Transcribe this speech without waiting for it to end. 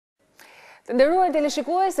Të nderuar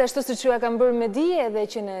teleshikues, ashtu siç ju kam bërë me dije edhe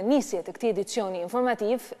që në nisje të këtij edicioni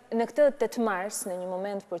informativ, në këtë 8 mars, në një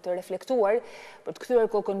moment për të reflektuar, për të kthyer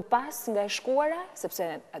kokën pas nga e shkuara, sepse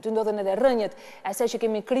aty ndodhen edhe rrënjët e asaj që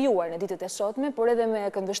kemi krijuar në ditët e sotme, por edhe me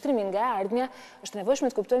këndvështrimin nga e ardhmja, është nevojshme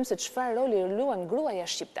të kuptojmë se çfarë roli luan gruaja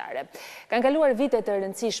shqiptare. Kanë kaluar vite të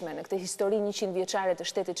rëndësishme në këtë histori 100 vjeçare të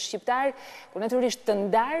shtetit shqiptar, ku natyrisht të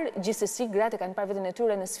ndarë gjithsesi gratë kanë parë veten e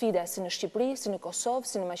tyre në sfida si në Shqipëri, si në Kosovë,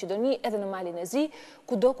 si në Maqedoni, edhe në Malin e Zi,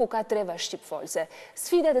 kudo ku ka treva shqipfolse.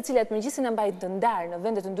 Sfidat të cilat megjithëse na mbajnë të ndarë në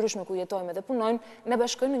vende të ndryshme ku jetojmë dhe punojmë, na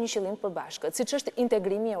bashkojnë në një qëllim të përbashkët, siç është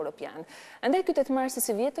integrimi evropian. Andaj ky 8 mars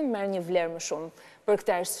si vjetëm merr një vlerë më shumë. Për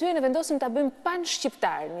këtë arsye ne vendosëm ta bëjmë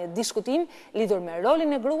pan-shqiptar një diskutim lidhur me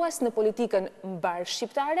rolin e gruas në politikën mbar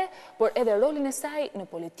shqiptare, por edhe rolin e saj në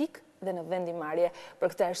politikë dhe në vendimarrje. Për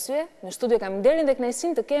këtë arsye, në studio kam nderin dhe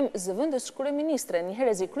kënaqësinë të kem zëvendës kryeministre, një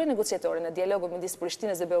herëzi kryenegociatore në dialogun midis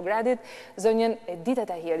Prishtinës dhe Beogradit, zonjën Edita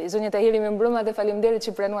Tahiri. Zonja Tahiri, mirëmbrëma dhe faleminderit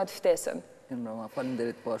që pranuat ftesën. Mirëmbrëma,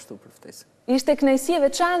 faleminderit po ashtu për ftesën. Ishte kënaqësi e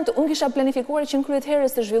veçantë, unë kisha planifikuar që në kryet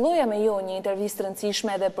herës të zhvilloja me ju një intervistë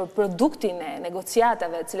rëndësishme edhe për produktin e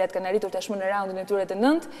negociatave, të cilat kanë arritur tashmë në raundin e tyre të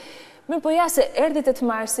 9. Mirë, po ja se erdhi 8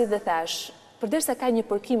 marsi dhe thash, përderisa ka një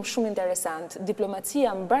përkim shumë interesant,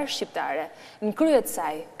 diplomacia mbar shqiptare, në kryet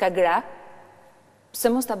saj ka gra,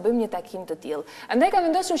 pse mos ta bëjmë një takim të tillë. Andaj kam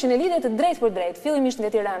vendosur që në lidhje të drejtë për drejtë, fillimisht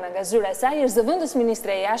nga Tirana, nga zyra e saj, është zëvendës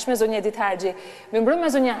ministre e jashtme zonja Edita Tahiri.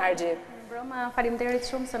 Mirëmbrëma zonja Harxhi. Mirëmbrëma, faleminderit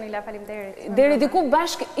shumë Sonila, faleminderit. Deri diku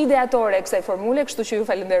bashk ideatore e kësaj formule, kështu që ju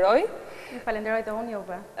falenderoj. Ju falenderoj të unë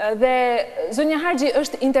juve. Dhe zonja Harxhi,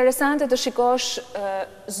 është interesante të shikosh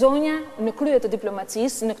zonja në krye të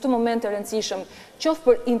diplomacisë në këtë moment të rëndësishëm, qoftë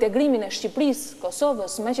për integrimin e Shqipërisë,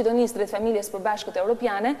 Kosovës, Maqedonisë drejt familjes përbashkët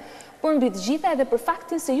europiane, por mbi të gjitha edhe për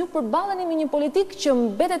faktin se ju përballeni me një politikë që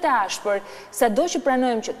mbetet e ashpër, sado që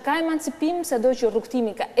pranojmë që ka emancipim, sado që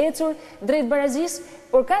rrugtimi ka ecur drejt barazisë,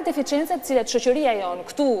 por ka deficienca të cilat shoqëria jonë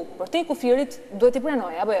këtu përtej kufirit duhet i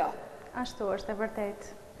pranojë, apo jo? Ashtu është, e vërtet.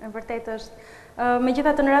 E vërtet është.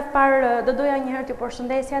 Megjithatë në radh parë do doja një herë t'ju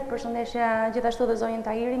përshëndesja gjithashtu dhe zonjën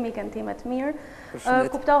Tahiri, mikën time të mirë.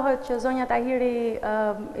 Kuptohet që zonja Tahiri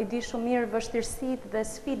i di shumë mirë vështirësitë dhe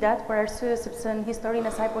sfidat, për arsye sepse në historinë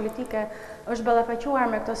e saj politike është ballafaquar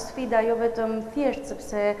me këto sfida jo vetëm thjesht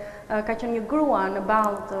sepse ka qenë një grua në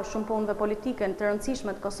ballë të shumë punëve politike të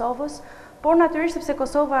rëndësishme të Kosovës, por natyrisht sepse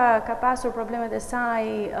Kosova ka pasur problemet e saj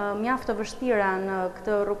mjaft të vështira në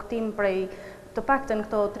këtë rrugtim prej të paktën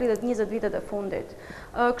këto 30-20 vitet e fundit.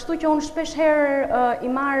 Kështu që unë shpesh herë i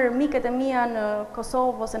marr miket e mia në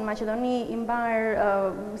Kosovë ose në Maqedoni, i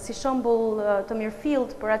mbar si shembull të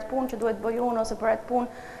mirëfillt për atë punë që duhet bëj unë ose për atë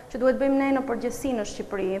punë që duhet bëjmë ne në përgjithësi në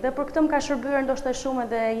Shqipëri. Dhe për këtë më ka shërbyer ndoshta shumë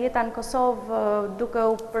edhe jeta në Kosovë, duke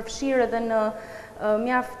u përfshirë edhe në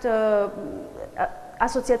mjaft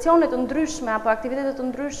asociacione të ndryshme apo aktivitete të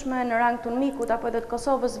ndryshme në rang të UNMIK-ut apo edhe të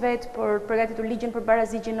Kosovës vetë për përgatitur ligjin për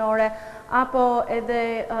barazi gjinore apo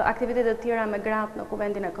edhe aktivitete të tjera me gratë në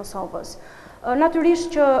kuvendin e Kosovës.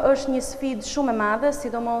 Natyrisht që është një sfidë shumë e madhe,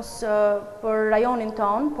 sidomos për rajonin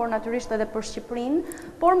ton, por natyrisht edhe për Shqipërinë,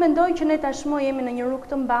 por mendoj që ne tashmë jemi në një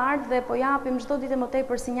rrugë të mbartë dhe po japim çdo ditë më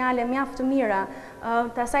tepër sinjale mjaft të mira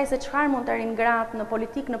të asaj se çfarë mund të arrijnë gratë në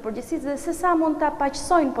politikë në përgjithësi dhe se sa mund ta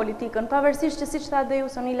paqësojnë politikën, pavarësisht që siç tha dhe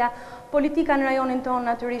ju Sonila, politika në rajonin ton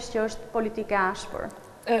natyrisht që është politikë e ashpër.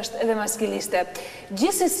 Është edhe maskiliste.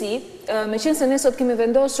 Gjithsesi, meqense ne sot kemi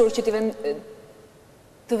vendosur që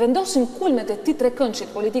të vendosin kulmet e këtij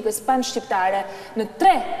trekëndshit politikës pan-shqiptare në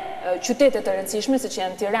 3 qytete të rëndësishme, siç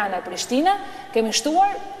janë Tirana, Prishtina, kemi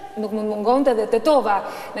shtuar, nuk mund mungonte dhe tetova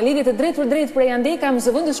në lidhje të drejtë për drejtë prej andej kam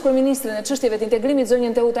zëvendës kryeministre në çështjeve të integrimit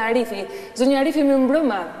zonjën Edita Tahiri. Zonja Tahiri,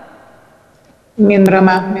 mirëmbrëma.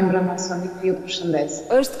 Mirëmbrëma, Sonik, ju përshëndes.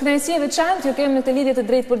 Është kënaqësi e veçantë ju kem në këtë lidhje të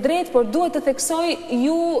drejtë për drejtë, por duhet të theksoj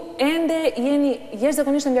ju ende jeni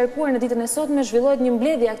jashtëzakonisht ngarkuar në ditën e sotme, zhvillohet një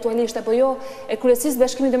mbledhje aktualisht apo jo e kryesisë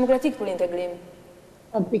Bashkimit Demokratik për Integrim.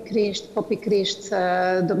 Po pikrisht,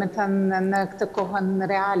 do me thënë në këtë kohën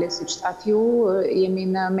reale, siç thatë ju, jemi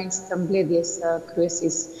në mes të mbledhjes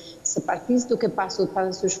kryesisë së partisë, duke pasur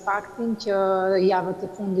parasysh faktin që javët e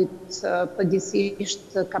fundit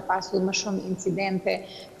përgjithsisht ka pasur më shumë incidente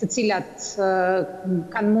të cilat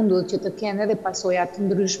kanë mundur që të kenë edhe pasoja të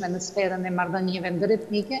ndryshme në sferën e marrëdhënieve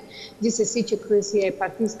ndërrethnike, gjithsesi që kryesia e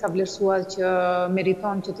partisë ka vlerësuar që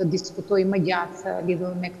meriton që të diskutojë më gjatë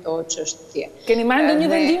lidhur me këto çështje. Keni marrë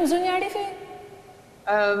ndonjë vendim, zonja Arifi?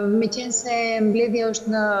 Meqense mbledhja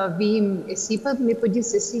është në vijim e sipër, po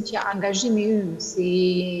gjithsesi që angazhimi ynë si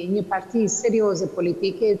një parti serioze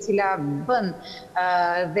politike, e cila bën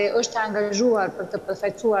dhe është angazhuar për të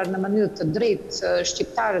përfaqësuar në mënyrë të drejtë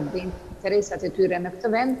shqiptarët dhe interesat e tyre në këtë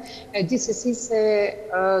vend, gjithsesi se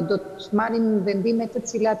do të marrin vendime të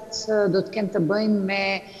cilat do të kenë të bëjnë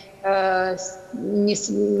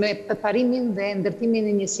me përparimin dhe ndërtimin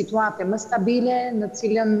e një situate më stabile në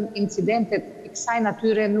cilën incidentet e kësaj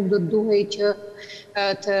natyre nuk do të duhej që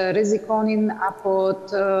të rrezikonin apo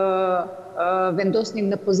të vendosnin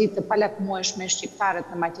në pozitë të palakmueshme shqiptarët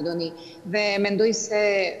në Maqedoni. Dhe mendoj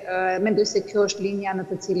se kjo është linja në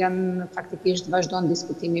të cilën faktikisht vazhdon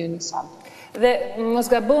diskutimi unison. Dhe mos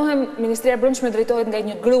gabohem, Ministria e Brendshme drejtohet nga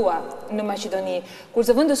një grua në Maqedoni,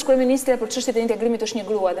 kurse vendës kryeministre për çështjet e integrimit është një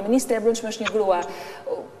grua dhe Ministria e Brendshme është një grua.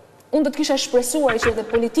 Unë do të kisha shpresuar që edhe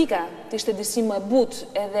politika të ishte disi më e butë,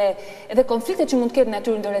 edhe konfliktet që mund të ketë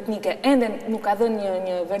natyrë ndëretnike, ende nuk ka dhënë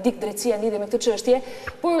një verdikt drejtësia në lidhje me këtë çështje,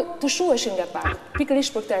 por të shuheshin nga pak,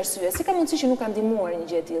 pikërisht për këtë arsye. Si ka mundësi që nuk ka ndihmuar një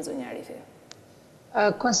gjë e tillë, zonja Arifi?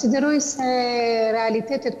 Konsideroj se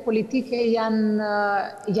realitetet politike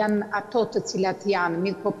janë ato të cilat janë,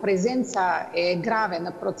 mirë po prezenca e grave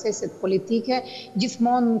në proceset politike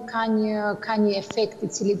gjithmonë ka një efekt i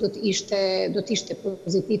cili do të ishte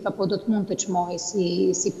pozitiv apo do të mund të çmohej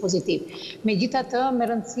si pozitiv. Megjithatë, me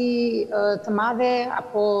rëndësi të madhe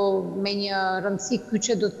apo me një rëndësi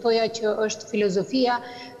kyçe do të thoja që është filozofia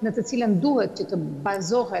në të cilën duhet që të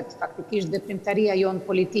bazohet faktikisht veprimtaria jonë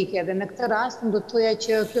politike dhe në këtë rast do të thoja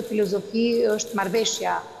që kjo filozofi është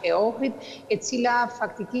marrëveshja e Ohrit, e cila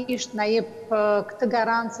faktikisht na jep këtë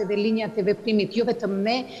garancë dhe linjat e veprimit, jo vetëm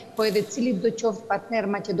ne, po edhe cilit do qoftë partner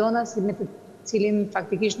maqedonas me të cilin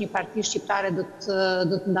faktikisht një parti shqiptare do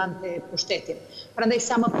të ndante pushtetin. Prandaj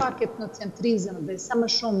sa më pak etnocentrizëm dhe sa më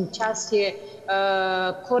shumë qasje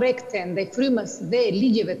korrekte ndaj frymës dhe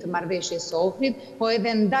ligjeve të marrëveshjes së Ohrit, po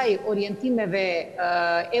edhe ndaj orientimeve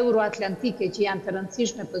euroatlantike që janë të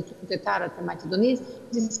rëndësishme për qytetarët e Maqedonisë,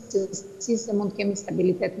 gjithsesi se mund të kemi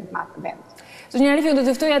stabilitet në atë vend. Zonja Arifi, unë do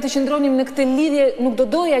të ftoja të qëndronim në këtë lidhje, nuk do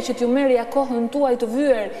doja që t'ju merrja kohën tuaj të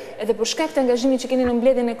vyer edhe për shkak të angazhimit që keni në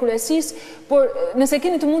mbledhjen e kryesisë, por nëse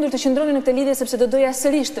keni të mundur të qëndroni në këtë lidhje sepse do doja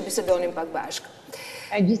sërish të bisedonim pak bashkë.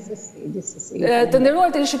 Gjithsesi. Të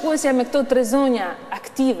nderuar teleshikuesja, me këto tre zonja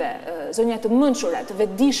aktive, zonja të mençura, të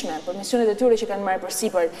vetëdijshme për misionet e tyre që kanë marrë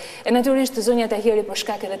përsipër, e natyrisht zonja Tahiri për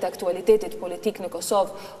shkak edhe të aktualitetit politik në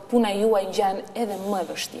Kosovë, puna juaj ngjan edhe më e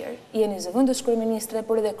vështirë. Jeni zëvendës kryeministre,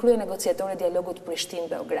 por edhe krye negociatore dialogut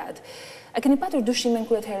Prishtinë-Beograd. A keni patur dyshime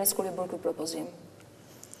në kryet herës kur i bërë ky propozim?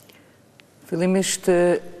 Fillimisht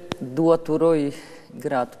dua të uroj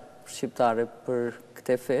gratë shqiptare për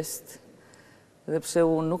këtë fest, dhe pse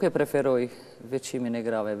unë nuk e preferoj veçimin e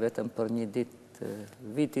grave vetëm për një ditë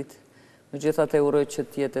vitit, megjithatë uroj që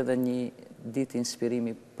të jetë edhe një ditë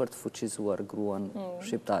inspirimi për të fuqizuar gruan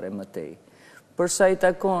shqiptare më tej. Përsa i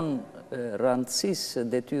takon rëndësisë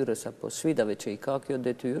detyrës apo sfidave që i ka kjo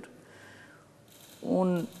detyrë,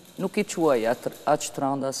 unë nuk i quaj aq të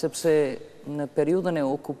rënda, sepse në periudhën e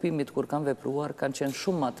okupimit kur kanë vepruar kanë qenë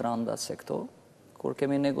shumë më të rënda se këto, kur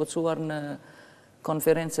kemi negocuar në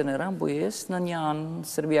konferencën e Rambujes, në një anë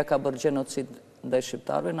Serbia ka bërë gjenocid ndaj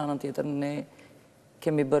shqiptarëve, në anën tjetër ne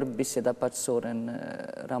kemi bërë biseda paqësore në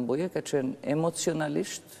Rambuje, ka qenë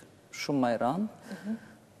emocionalisht shumë më e rëndë.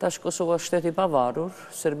 Tash Kosova është shtet i pavarur,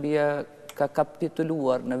 Serbia ka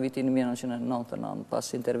kapituluar në vitin 1999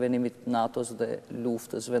 pas intervenimit NATO-s dhe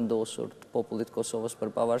luftës vendosur të popullit Kosovës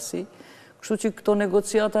për pavarësi. Kështu që këto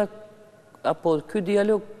negociata apo ky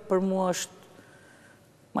dialog për mua është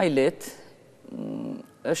më i lehtë.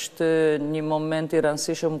 Është një moment i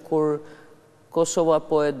rëndësishëm kur Kosova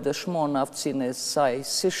po e dëshmon aftësinë e saj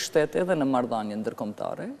si shtet edhe në marrëdhënie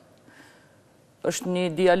ndërkombëtare. Është një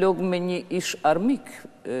dialog me një ish armik.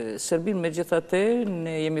 Serbinë megjithatë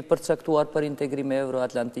ne jemi përcaktuar për integrime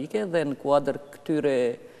euroatlantike dhe në kuadër këtyre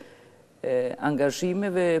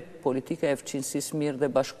angazhimeve politika e fqinësisë mirë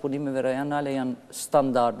dhe bashkëpunimeve rajonale janë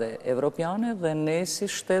standarde evropiane dhe ne si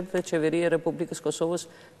shtet dhe qeveria e Republikës Kosovës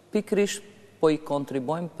pikërisht po i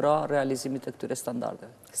kontribojmë pra realizimit të këtyre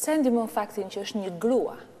standardeve. Se ndihmon faktin që është një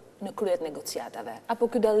grua në kryet negociatave, apo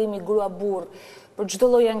ky dallimi grua-burr për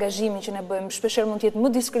çdo lloj angazhimi që ne bëjmë shpeshherë mund të jetë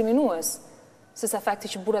më diskriminues sesa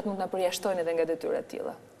fakti që burrat mund të na përjashtojnë edhe nga detyra të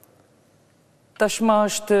tilla? Tashma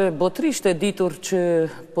është botërisht e ditur që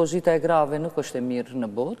pozita e grave nuk është e mirë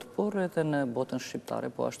në botë, por edhe në botën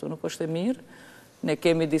shqiptare po ashtu nuk është e mirë. Ne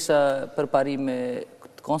kemi disa përparime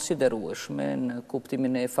konsiderueshme në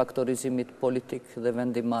kuptimin e faktorizimit politik dhe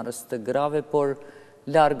vendimarrës të grave, por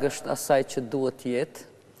larg është asaj që duhet jetë.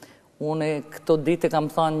 Unë këto ditë kam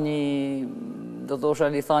thënë do thosha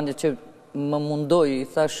një thënie që më mundoi,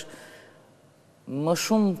 thash më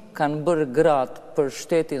shumë kanë bërë gratë për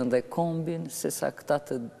shtetin dhe kombin sesa këta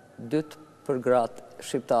të dytë për gratë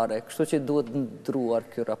shqiptare, kështu që duhet ndruar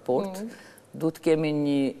kjo raport, duhet kemi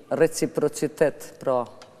një reciprocitet, pra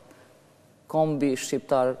kombi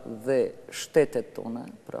shqiptar dhe shtetet tona,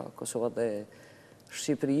 pra Kosova dhe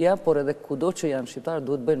Shqipëria, por edhe kudo që janë shqiptarë,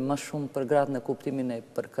 duhet bëjnë më shumë për gratë në kuptimin e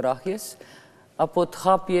përkrahjes, apo të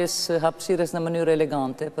hapësires në mënyrë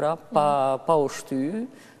elegante, pra pa u shty,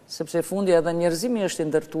 sepse fundi edhe njerëzimi është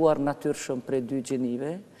ndërtuar natyrshëm prej dy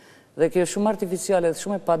gjinive, dhe kjo shumë artificiale dhe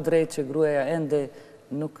shumë e pa drejt që gruaja ende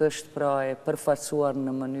nuk është pra e përfaqësuar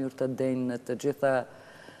në mënyrë të denjë në të gjitha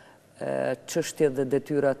çështjet dhe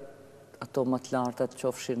detyrat ato më të larta të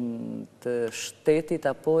qofshin të shtetit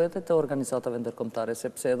apo edhe të organizatave ndërkombëtare,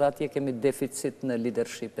 sepse edhe atje kemi deficit në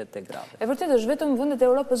leadershipet e grave. E vërtet është vetëm vendet e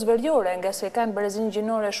Europës Veriore, nga se kanë barazinë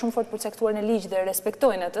gjinore shumë fort përcaktuar në ligj dhe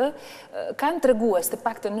respektojnë atë, kanë tregues të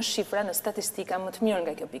paktën në shifra, në statistika më të mirë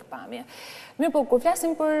nga kjo pikpamje. Mirë, po kur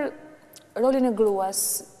flasim për rolin e gruas,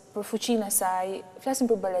 për fuqinë e saj, flasim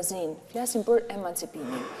për barazinë, flasim për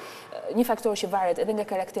emancipimin. Një faktor që varet edhe nga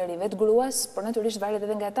karakteri vetë gruas, por natyrisht varet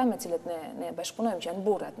edhe nga ata me cilët ne bashkëpunojmë, që janë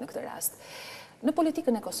burrat në këtë rast. Në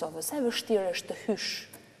politikën e Kosovës, sa e vështirë është të hysh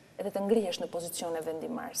edhe të ngrihesh në pozicione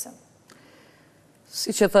vendimarrëse?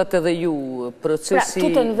 Si që thatë edhe ju, procesi... Pra,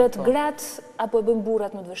 tutën vetë gratë, apo e bëjmë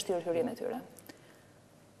burrat më të vështirë hyrjen e tyre?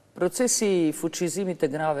 Procesi i fuqizimit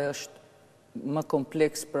të grave është më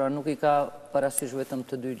kompleks, pra nuk i ka parasysh vetëm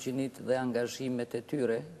të dy gjinit dhe angazhimet e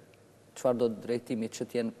tyre, çfarë do drejtimi që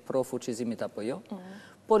t'jenë pro fuqizimit apo jo,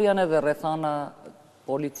 por janë edhe rrethana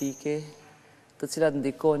politike të cilat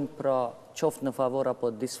ndikojnë pra qoftë në favor apo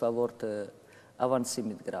disfavor të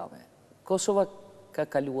avancimit grave. Kosova ka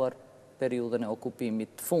kaluar periudhën e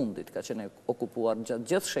okupimit të fundit, ka qenë okupuar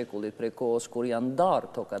gjatë gjithë shekullit prej kohës kur janë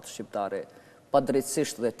ndarë tokat shqiptare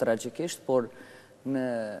padrejtësisht dhe tragjikisht, por në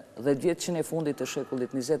 10 vjetësin e fundit të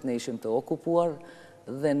shekullit 20 ne ishim të okupuar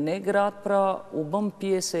dhe ne gratë pra u bëm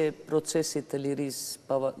pjesë e procesit të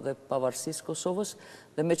lirisë dhe pavarësisë Kosovës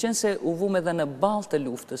dhe me qenë se u vumë edhe në balë të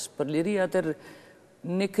luftës për liri, atër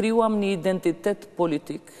ne krijuam një identitet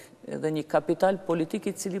politik edhe një kapital politik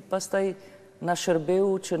i cili pastaj na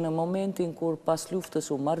shërbeu që në momentin kur pas luftës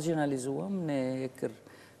u marginalizuam, ne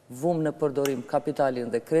vumë në përdorim kapitalin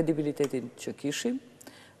dhe kredibilitetin që kishim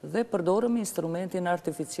dhe përdorëm instrumentin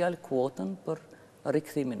artificial kuotën për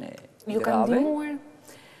rikthimin e grave. Ju kanë ndihmuar?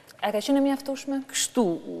 A ka qenë mjaftueshme? Kështu,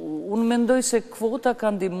 unë mendoj se kvota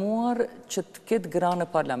ka ndihmuar që të ketë gra në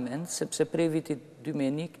parlament, sepse prej vitit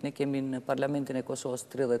 2001 ne kemi në parlamentin e Kosovës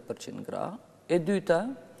 30% gra. E dyta,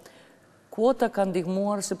 kvota ka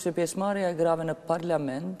ndihmuar sepse pjesëmarrja e grave në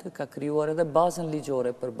parlament ka krijuar edhe bazën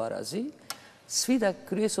ligjore për barazi. Sfida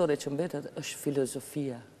kryesore që mbetet është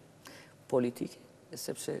filozofia politike,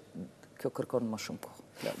 sepse kjo kërkon më shumë kohë.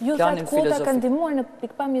 Ju thatë kvota ka ndihmuar në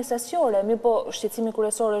pikpamje sasjore, mirë po shqetësimi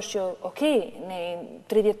kryesor është që, okej, ne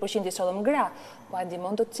 30% i sollëm gra, po a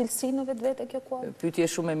ndihmon të cilësi në vetvete kjo kvota? Pyetje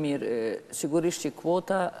shumë e mirë. Sigurisht që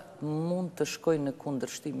kvota mund të shkojë në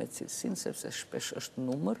kundërshtim me cilësinë, sepse shpesh është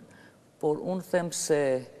numër, por unë them se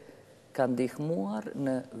ka ndihmuar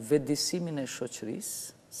në vetëdijsimin e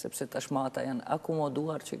shoqërisë, sepse tashmë ata janë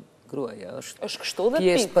akomoduar që gruaja është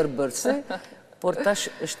pjesë përbërëse, por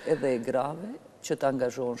tash është edhe e grave që të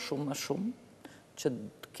angazhohen shumë më shumë, që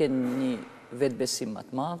të kenë një vetbesim më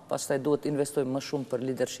të madh, pastaj duhet investojmë më shumë për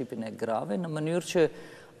leadershipin e grave, në mënyrë që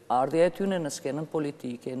ardhja e tyre në skenën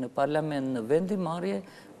politike, në parlament, në vendimarrje,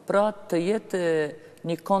 pra të jetë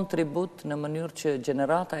një kontribut në mënyrë që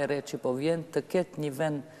gjenerata e re që po vjen të ketë një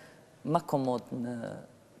vend më komod në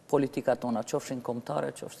politika tona, qofshin kombëtare,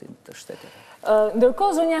 qofshin të shtetit.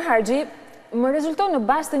 Ndërkohë, zonja Harxhi, më rezulton në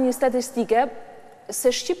bazë të një statistike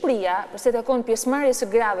se Shqipëria, përse takon pjesëmarrjes së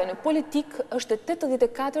grave në politik, është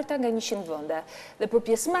 84 nga 100 vende, dhe për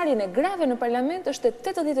pjesëmarrjen e grave në parlament është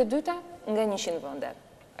 82 nga 100 vende.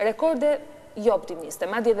 Rekorde jo optimiste,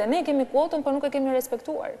 madje edhe ne kemi kuotën, por nuk e kemi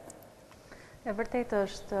respektuar. E vërtet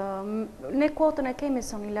është, ne kuotën e kemi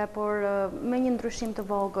Sonila, por me një ndryshim të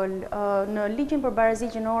vogël. Në ligjin për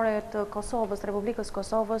barazi gjinore të Kosovës, Republikës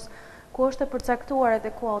Kosovës, ku është e përcaktuar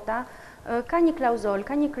edhe kuota, ka një klauzol,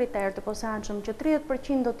 ka një kriter të posaçëm që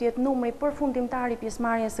 30% do t'jetë numri përfundimtar i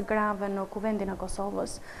pjesëmarrjes së grave në kuvendin e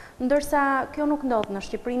Kosovës. Ndërsa kjo nuk ndodh në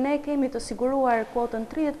Shqipëri, ne kemi të siguruar kuotën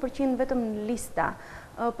 30% vetëm në lista.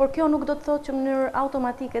 Por kjo nuk do të thotë që në mënyrë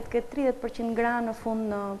automatike të ketë 30% gra në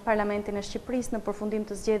fund në parlamentin e Shqipërisë në përfundim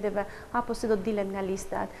të zgjedhjeve apo si do të dilet nga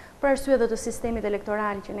listat, për arsye edhe të sistemit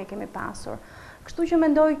elektoral që ne kemi pasur. Kështu që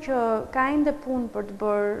mendoj që ka ende punë për të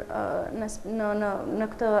bërë në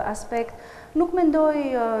këtë aspekt. Nuk mendoj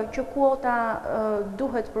që kuota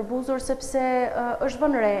duhet përbuzur, sepse është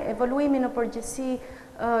vënë re, evoluimi në përgjithësi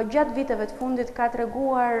gjatë viteve të fundit ka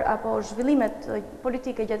treguar, apo zhvillimet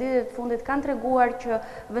politike gjatë viteve të fundit kanë treguar që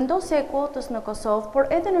vendosja e kvotës në Kosovë,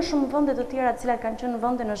 por edhe në shumë vende të tjera të cilat kanë qenë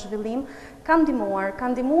vende në zhvillim, ka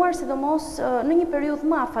ndihmuar sidomos në një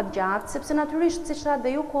periudhë më afatgjatë, sepse natyrisht siç thatë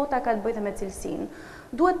dhe ju, kvota ka të bëjë me cilësinë.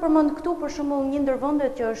 Duhet përmend këtu për shembull një ndër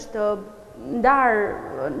vendet që është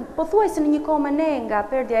pothuajse në një kohë me ne nga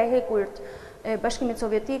perdja e hekurit e Bashkimit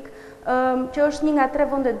Sovjetik, që është një nga 3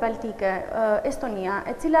 vendet baltike, Estonia,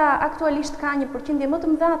 e cila aktualisht ka një përqindje më të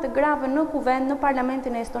mëdha të grave në kuvend, në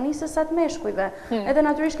parlamentin e Estonisë sa të meshkujve. Edhe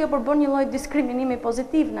natyrisht kjo përbën një lloj diskriminimi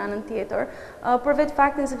pozitiv në anën tjetër, për vetë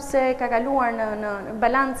faktin sepse ka kaluar në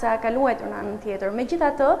balanca ka luajtur në anën tjetër.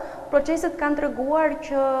 Megjithatë, proceset kanë treguar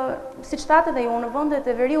që, siç thatë edhe ju, në vendet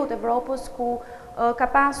e veriut të Evropës ku ka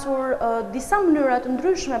pasur disa mënyra të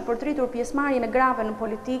ndryshme për të rritur pjesëmarrjen e grave në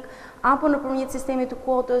politik, apo nëpërmjet sistemit të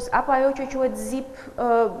kvotës, apo ajo që quhet ZIP,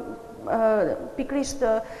 pikrisht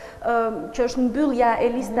që është mbyllja e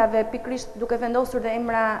listave pikrisht duke vendosur dhe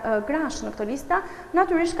emra grash në këtë lista,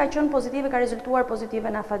 natyrisht ka qenë pozitive, ka rezultuar pozitive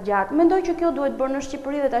në afatgjatë. Mendoj që kjo duhet bërë në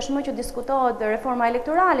Shqipëri dhe tashmë që diskutohet dhe reforma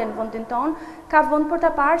elektorale në vendin ton, ka vend për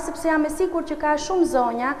ta parë, sepse jam e sigurt që ka shumë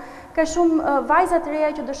zonja, ka shumë vajza të reja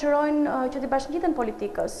që dëshirojnë që të bashngjiten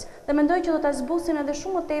politikës. Dhe mendoj që do ta zbusin edhe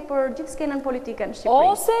shumë më tepër gjithë skenën politike në Shqipëri.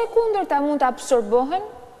 Ose kundërta mund të absorbohen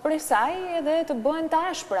për saj edhe të bëhen të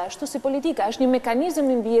ashpra, ashtu si politika. Është një mekanizëm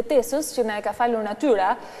i mbijetesës që na e ka falur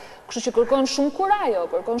natyra, kështu që kërkon shumë kurajo,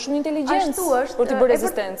 kërkon shumë inteligjencë për të bërë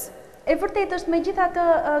rezistencë. E vërtet është, megjithatë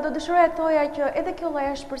do dëshiroja të thoja që edhe kjo lloj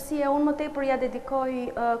ashpërsie unë më tepër ja dedikoj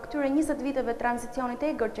këtyre 20 viteve tranzicionit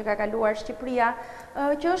egër që ka kaluar Shqipëria,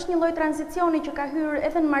 që është një lloj tranzicioni që ka hyrë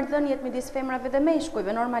edhe në marrëdhëniet midis femrave dhe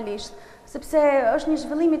meshkujve normalisht, sepse është një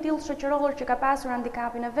zhvillim i tillë shoqëror që ka pasur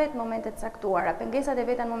handikapin e vet në momente të caktuara, pengesat e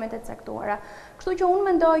veta në momente të caktuara. Kështu që unë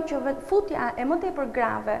mendoj që futja e më tepër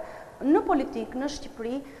grave në politikë në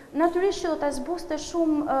Shqipëri, natyrisht që do ta zbuste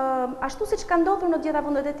shumë ashtu siç ka ndodhur në të gjitha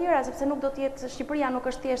vendet e tjera, sepse nuk do të jetë Shqipëria nuk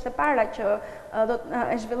është thjesht e para që do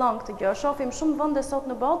e zhvillon këtë gjë. Shohim shumë vende sot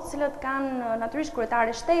në botë, të cilët kanë natyrisht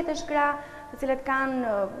kryetare shtetesh gra, të cilët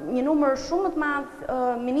kanë një numër shumë më të madh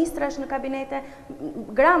ministrash në kabinete,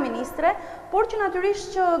 gra ministre, por që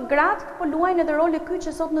natyrisht që gratë po luajnë edhe role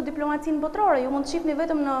kyçe sot në diplomacinë botërore. Ju mund të shihni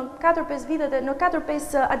vetëm në 4-5 vitet, në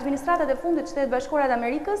 4-5 administratat e fundit të Shtetit Bashkuar të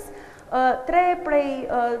Amerikës, 3 prej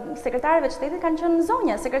sekretarëve të shtetit kanë qenë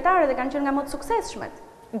zonja, sekretare dhe kanë qenë nga më të suksesshmet.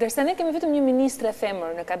 Ndërsa ne kemi vetëm një ministre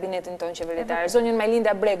femër në kabinetin tonë qeveritar, zonjën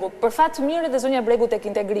Majlinda Bregu, për fat të mirë dhe zonja Bregu tek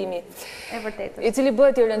integrimi. E vërtetë. I cili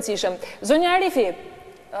bëhet i rëndësishëm. Zonja Arifi,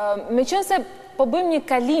 meqense po bëjmë një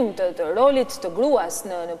kalim të rolit të gruas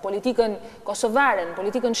në politikën kosovare, në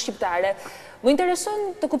politikën shqiptare, më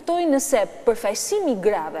intereson të kuptoj nëse përfaqësimi i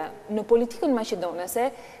grave në politikën maqedonase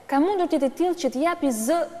ka mundur të jetë tillë që të japi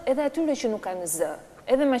zë edhe atyre që nuk kanë zë.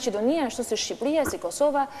 Edhe Maqedonia, ashtu si Shqipëria, si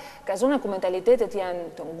Kosova, ka zona ku mentalitetet janë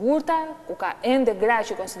të ngurta, ku ka ende gra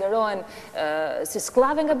që konsiderohen si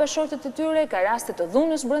sklave nga bashortët e tyre, ka raste të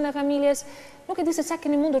dhunës brenda familjes. Nuk e di se sa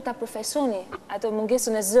keni mundur ta përfaqësoni atë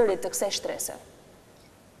mungesën e zërit të kësaj shtrese.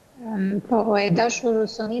 Po, e dashur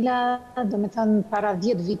Sonila, do me thënë para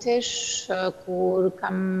 10 vitesh, kur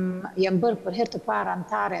jam bërë për herë të parë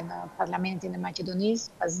antare në Parlamentin e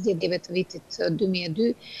Maqedonisë, pas 10 të vitit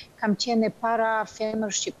 2002, kam qenë para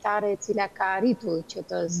femër shqiptare e cila ka arritur që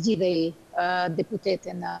të zgjidhej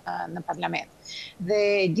deputete në parlament.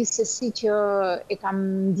 Dhe gjithsesi që e kam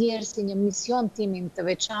ndjerë si një mision timin të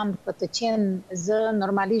veçantë për të qenë zë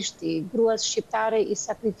normalisht i gruas shqiptare, i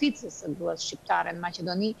sakrificës së gruas shqiptare në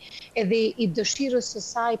Maqedoni, edhe i dëshirës së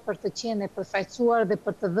saj për të qenë e përfaqësuar dhe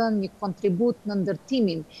për të dhënë një kontribut në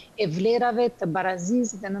ndërtimin e vlerave të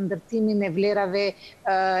barazisë dhe në ndërtimin e vlerave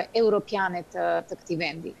europiane të këtij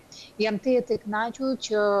vendi. Jam të kënaqur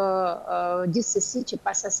që gjithsesi që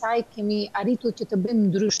pas asaj kemi arritur që të bëjmë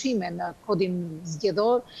ndryshime në kodin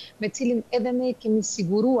zgjedhor, me cilin edhe ne kemi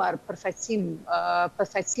siguruar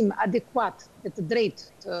përfaqësim adekuat dhe të drejtë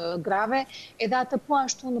të grave, edhe atë po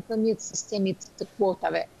ashtu nëpërmjet sistemit të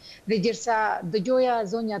kuotave. Dhe gjithsa dëgjoja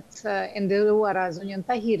zonjat e nderuara, zonjën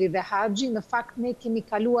Tahiri dhe Haxhi, në fakt ne kemi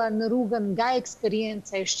kaluar në rrugën nga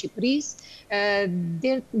eksperienca e Shqipërisë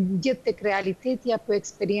deri tek realiteti apo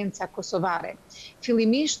eksperienca kosovare.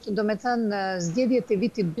 Fillimisht, do me thënë, zgjedhjet e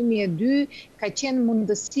vitit 2002 ka qenë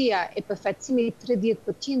mundësia e përfaqësimit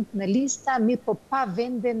 30% në lista, mirë po pa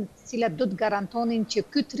vende në cilat do të garantonin që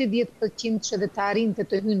ky 30% që dhe të arrinte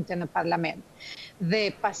të hynte në parlament.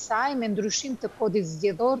 Dhe pasaj, me ndryshim të kodit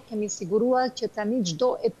zgjedhor, kemi siguruar që tani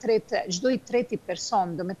çdo i treti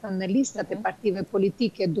person, do me thënë në listat e partive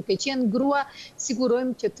politike, duke qenë grua,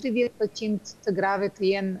 sigurojmë që 30% të grave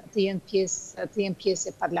të jenë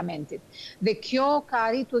pjesë e parlamentit. Dhe kjo ka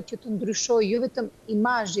arritur që të ndryshojë jo vetëm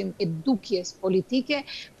imazhin e dukjes politike,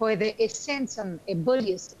 po edhe esencën e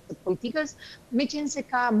bërjes së politikës, meqense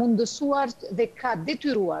ka mundësuar dhe ka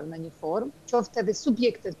detyruar në një formë, qoftë edhe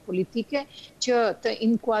subjektet politike, që të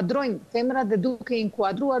inkuadrojnë femrat dhe duke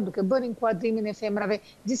inkuadruar, duke bërë inkuadrimin e femrave,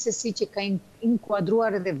 gjithsesi që ka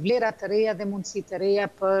inkuadruar edhe vlera të reja dhe mundësi të reja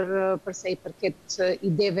për sa i përket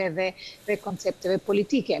ideve dhe koncepteve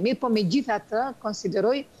politike. Mirë po me gjithatë,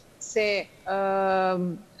 konsideroj se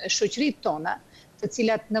shoqëritë tona, të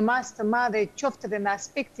cilat në mas të madhe qoftë edhe në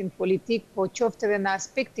aspektin politik, po qoftë edhe në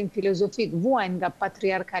aspektin filozofik vuajnë nga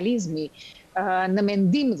patriarkalizmi në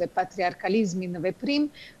mendim dhe patriarkalizmi në veprim,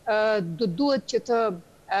 duhet që të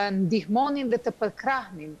ndihmonin dhe të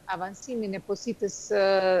përkrahnin avansimin e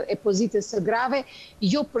pozitës së grave,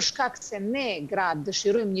 jo për shkak se ne gratë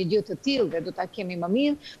dëshirojmë një gjë të tillë dhe do ta kemi më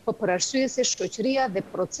mirë, por për arsye se shoqëria dhe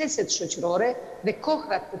proceset shoqërore dhe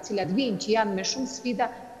kohrat të cilat vijnë që janë me shumë sfida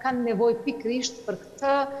kanë nevojë pikërisht për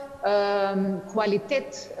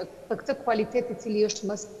këtë kualitet i cili është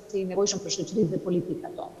më i nevojshëm për shoqëritë dhe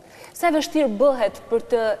politikat tonë. Sa e vështirë bëhet për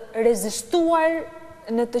të rezistuar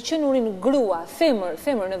në të qenurin grua,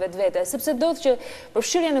 femër në vetvete, sepse ndodh që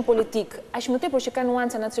përfshirja në politik, aq më tepër që ka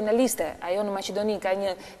nuanca nacionaliste, ajo në Maqedoni ka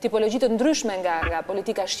një tipologji të ndryshme nga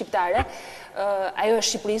politika shqiptare, ajo e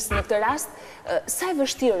Shqipërisë në këtë rast, sa e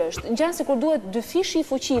vështirë është, ngjan se kur duhet dy fishi i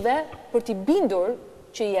fuqive për t'i bindur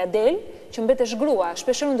që i adel, që mbetesh grua.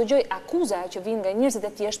 Shpeshherë dëgjoj akuza që vijnë nga njerëzit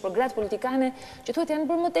e thjeshtë për gratë politikane, që thuhet janë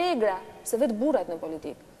bërë më të egra se vetë burrat në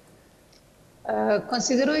politikë.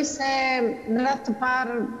 Konsideroj se në radhë të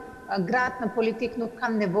parë gratë në politikë nuk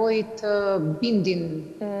kanë nevojë të bindin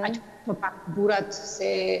aq më pak burrat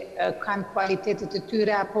se kanë kualitetet e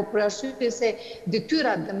tyre, apo për arsye se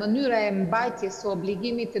detyrat dhe mënyra e mbajtjes së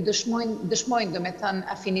obligimit të dëshmojnë domethënë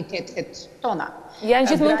afinitetet tona.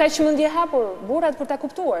 Janë gjithmonë kaq mendje hapur burrat për ta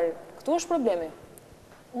kuptuar. Këtu është problemi.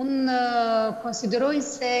 Unë konsideroj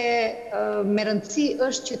se me rëndësi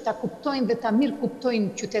është që ta kuptojnë dhe ta mirë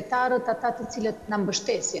kuptojnë qytetarët ata të cilët na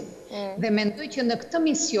mbështesin. Dhe mendoj që në këtë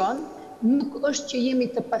mision nuk është që jemi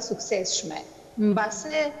të pasuksesshme.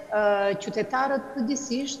 Mbase qytetarët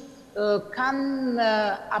përgjithsisht kanë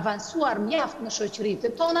avansuar mjaft në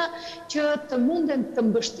shoqëritë tona që të munden të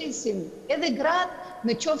mbështesin edhe gratë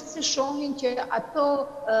në qoftë se shohin që ato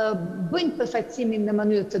bëjnë përfaqësimin në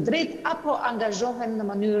mënyrë të drejtë apo angazhohen në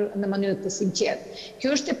mënyrë të sinqertë.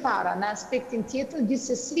 Kjo është e para. Në aspektin tjetër,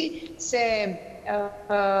 gjithsesi se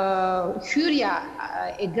hyrja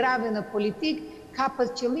e grave në politikë ka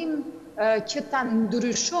për qëllim që ta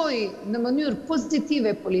ndryshoj në mënyrë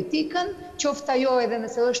pozitive politikën, qoftë ajo edhe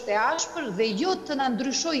nëse është e ashpër, dhe jo të na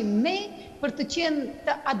ndryshoj ne për të qenë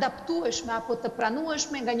të adaptueshme apo të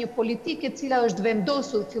pranueshme nga një politikë e cila është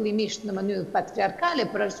vendosur fillimisht në mënyrë patriarkale,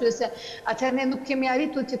 për arsye se atëherë ne nuk kemi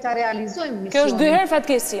arritur që ta realizojmë misionin. Kjo është dy herë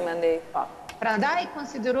fatkeqësi, mendoj. Prandaj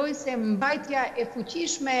konsideroj se mbajtja e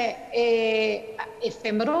fuqishme e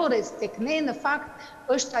femërores tek ne në fakt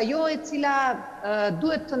është ajo e cila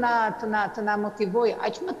duhet të na motivojë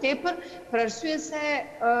aq më tepër, për arsye se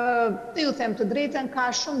të ju them të drejtën,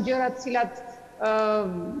 ka shumë gjëra të cilat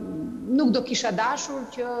nuk do kisha dashur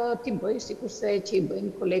që t'i bëj, sikurse që i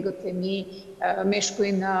bëjnë kolegët e mi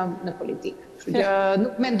meshkuj në politikë.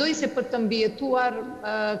 Nuk mendoj se për të mbijetuar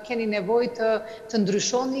keni nevojë të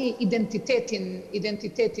ndryshoni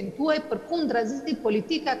identitetin tuaj, përkundrazi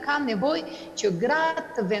politika ka nevojë që gratë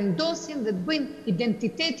të vendosin dhe të bëjnë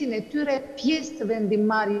identitetin e tyre pjesë të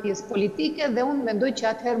vendimmarrjes politike, dhe unë mendoj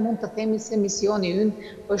që atëherë mund të themi se misioni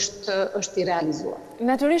ynë është i realizuar.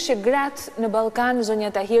 Natyrisht që gratë në Ballkan,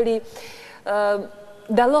 zonja Tahiri,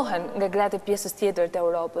 dallohen nga gratë e pjesës tjetër të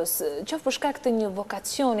Europës, qoftë për shkak të një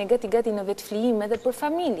vokacioni gati në vetflijim edhe për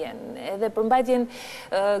familjen, edhe për mbajtjen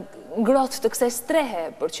ngrohtë të kësaj strehe,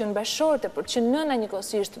 për të qenë bashkëshorte, për të qenë nëna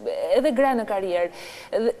njëkohësisht, edhe gra në karrierë,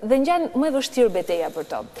 dhe ngjan më e vështirë betejë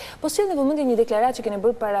për to. Po sjell në vëmendje një deklaratë që keni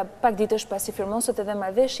bërë para pak ditësh pasi firmosët edhe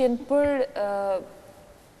marrëveshjen për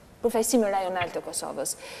përfaqësimin rajonal të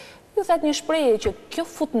Kosovës. Ju thatë një shprehje që kjo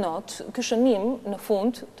footnote, ky shënim në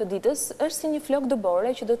fund të ditës, është si një flok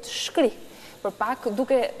dëbore që do të shkri për pak,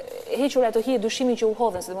 duke hequr ato hije dyshimi që u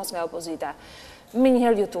hodhen, sidomos nga opozita. me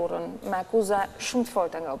njëherë juturën, me akuza shumë të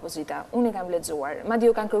forta nga opozita. Unë i kam lexuar. Madje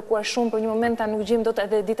ju kanë kërkuar shumë për një moment ta nuk gjim dot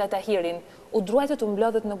edhe Edita Tahirin. U druajtët, u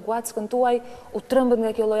mblodhet në guackën tuaj, u trëmbët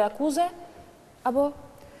nga kjo lloj akuze? Apo?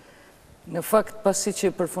 Në fakt, pasi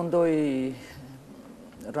që përfundoi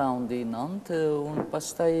raundi i 9, unë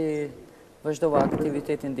pastaj vazhdova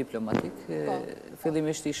aktivitetin diplomatik.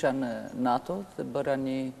 Fillimisht isha në NATO dhe bëra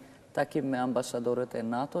një takim me ambasadorët e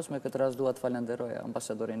NATO-s. Me këtë rast dua të falenderoj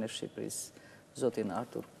ambasadorin e Shqipërisë, zotin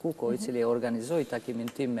Artur Kuko, i cili organizoi takimin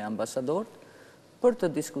tim me ambasadorët për të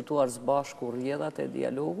diskutuar së bashku rrjedhat e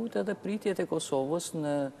dialogut edhe pritjet e Kosovës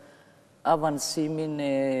në avansimin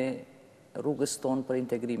e rrugës tonë për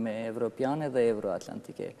integrime evropiane dhe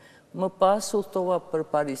euroatlantike. Më pas udhtova për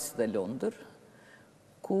Paris dhe Londër,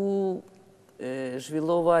 ku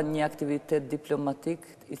zhvillova një aktivitet diplomatik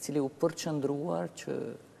i cili u përqendruar që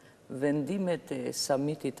vendimet e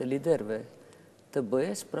samitit të liderëve të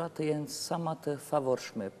BE-s pra të jenë sa më të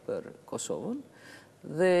favorshme për Kosovën.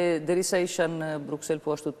 Dhe derisa isha në Bruksel,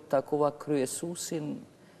 po ashtu takova kryesuesin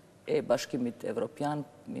e Bashkimit Evropian,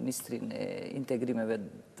 ministrin e integrimeve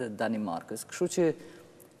të Danimarkës. Kështu që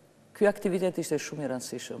ky aktivitet ishte shumë i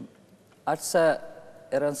rëndësishëm. Aq sa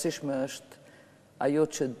e rëndësishme është ajo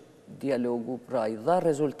që dialogu pra i dha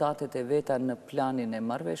rezultatet e veta në planin e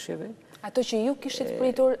marrëveshjeve. Ato që ju kishit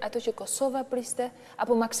pritur, ato që Kosova priste,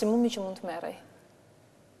 apo maksimumi që mund të merrej?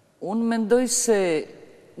 Unë mendoj se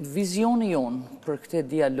vizioni jonë për këtë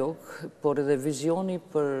dialog, por edhe vizioni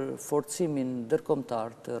për forcimin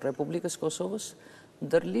ndërkombëtar të Republikës Kosovës,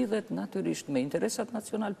 ndërlidhet natyrisht me interesat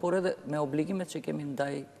nacional, por edhe me obligimet që kemi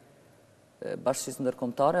ndaj bashkësisë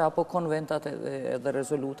ndërkombëtare, apo konventat edhe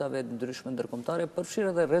rezolutave ndryshme ndërkombëtare,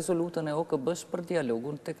 përfshirë edhe rezolutën e OKB-s për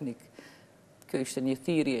dialogun teknik. Kjo ishte një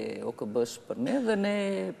thirrje e OKB-s për ne dhe ne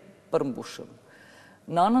përmbushëm.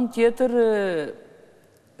 Në anën tjetër,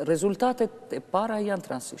 rezultatet e para janë të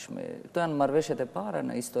rëndësishme. Këto janë marrëveshjet e para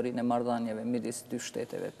në historinë e marrëdhënieve midis dy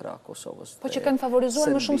shteteve, pra Kosovës. Po që kanë favorizuar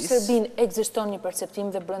më shumë Serbinë, ekziston një perceptim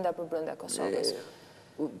dhe brenda Kosovës.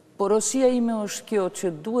 Porosia ime është kjo që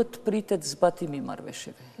duhet të pritet zbatimi i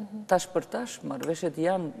marrëveshjeve. Tash për tash, marrëveshjet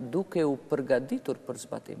janë duke u përgatitur për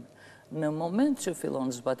zbatim. Në moment që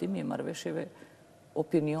fillon zbatimi i marrëveshjeve,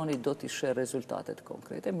 opinioni do t'i sheh rezultatet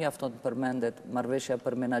konkrete. Mjafton të përmendet marrëveshja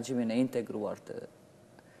për menaxhimin e integruar të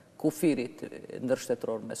kufirit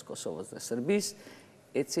ndërshtetror mes Kosovës dhe Serbisë,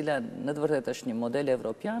 e cila në të vërtetë është një model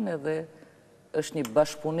evropian dhe është një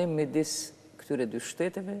bashkëpunim midis këtyre dy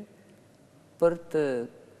shteteve për të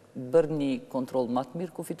bërë një kontroll më të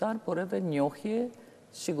mirë kufitar, por edhe njohje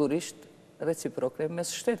sigurisht reciproke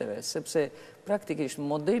mes shteteve, sepse praktikisht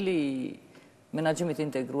modeli menaxhimit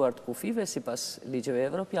integruar të kufive sipas ligjeve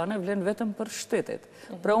evropiane vlen vetëm për shtetet.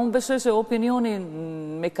 Pra unë besoj se opinioni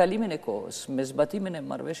me kalimin e kohës, me zbatimin e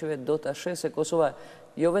marrëveshjeve do ta sheh se Kosova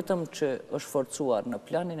jo vetëm që është forcuar në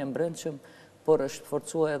planin e brendshëm, por është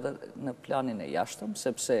forcuar edhe në planin e jashtëm,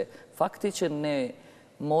 sepse fakti që ne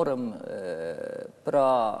morëm pra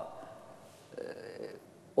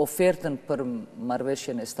ofertën për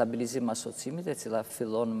marrëveshjen e stabilizim asocimit, e cila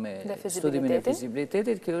fillon me studimin e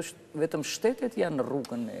fizibilitetit, kjo është vetëm shtetet janë në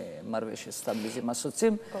rrugën e marrëveshjes stabilizim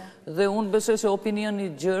asocim, dhe unë besoj se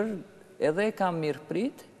opinioni gjerë edhe e kam mirë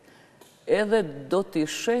prit, edhe do t'i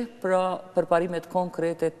sheh pra përparimet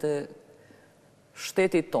konkrete të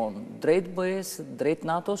shtetit tonë, drejt BE-s, drejt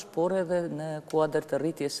NATO-s, por edhe në kuadër të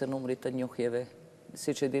rritjes së numrit të njohjeve.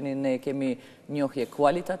 Si që dini, ne kemi njohje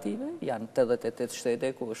kualitative, janë 88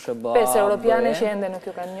 shtete, ku SBA... 5 europiane që ende nuk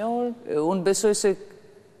ju kanë njohur. Unë besoj se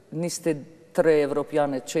 23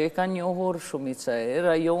 evropiane që e kanë njohur, shumica e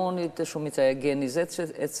rajonit, shumica e Genizet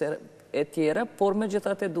e tjera, por me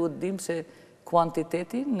gjithate duhet dim se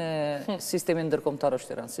kuantiteti në sistemin ndërkombëtar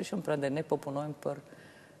është i rëndësishëm, prandaj ne po punojmë për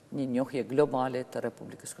një njohje globale të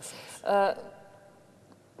Republikës Kosovës.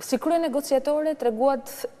 Si krye negociatore treguat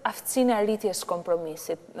aftësinë e arritjes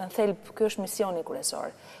kompromisit. Në thelb, ky është misioni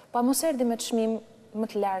kryesor. Pa mos erdhi me çmim më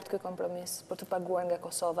të lartë ky kompromis për të paguar nga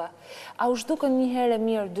Kosova. A u zhdukën një herë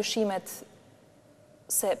mirë dyshimet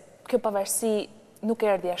se kjo pavarësi nuk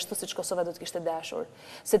erdhi ashtu siç Kosova do të kishte dashur,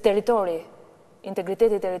 se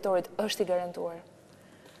integriteti i territorit është i garantuar?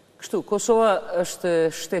 Kështu, Kosova është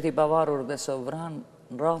shtet i pavarur dhe sovran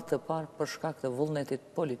në radhë të parë për shkak të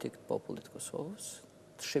vullnetit politik të popullit të Kosovës,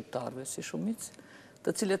 shqiptarve si shumicë,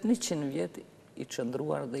 të cilët 100 vjet i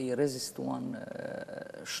qëndruar dhe i rezistuan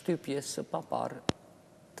shtypjes së papar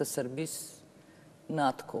të Serbisë në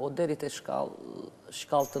atë kohë, deri te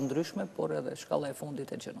shkallë të ndryshme, por edhe shkalla e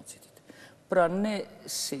fundit e gjenocidit. Pra ne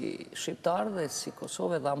si shqiptar dhe si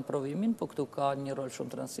Kosovë dham provimin, po këtu ka një rol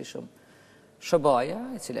shumë të rëndësishëm SBA-ja,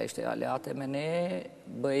 e cila ishte aleate me ne,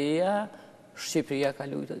 BE-ja, Shqipëria ka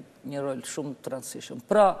luajtur një rol shumë të rëndësishëm.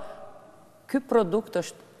 Pra, ky produkt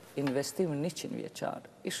është investim 100 vjeçar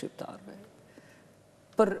i shqiptarëve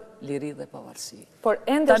për liri dhe pavarësi. Por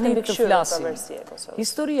ende është mbikëqyrë pavarësia e Kosovës.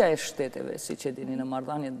 Historia e shteteve, siç e dini në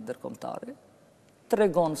marrëdhëniet ndërkombëtare,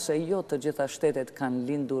 tregon se jo të gjitha shtetet kanë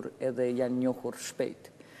lindur edhe janë njohur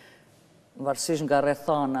shpejt. Varësisht nga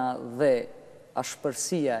rrethana dhe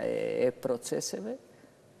ashpërsia e proceseve,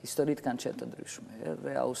 historitë kanë qenë të ndryshme.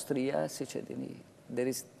 Edhe Austria, siç e dini,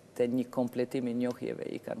 deri te një kompletim i njohjeve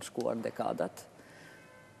i kanë shkuar dekadat.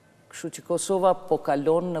 Kështu që Kosova po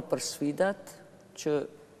kalon në përsfidat që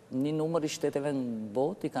një numër i shteteve në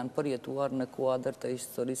botë i kanë përjetuar në kuadër të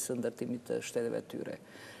historisë së ndërtimit të shteteve tyre.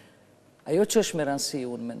 Ajo që është me rëndësi,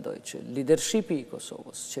 unë mendoj që lidershipi i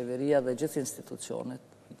Kosovës, qeveria dhe gjithë institucionet,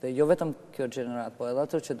 dhe jo vetëm kjo gjenerat, po edhe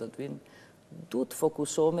ato që do të vinë, duhet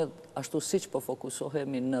fokusohemi ashtu siç po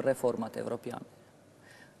fokusohemi në reformat evropiane.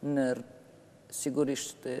 Në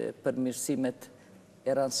sigurisht përmirësimet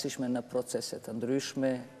e rëndësishme në procese të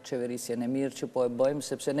ndryshme, qeverisjen e mirë që po e bëjmë,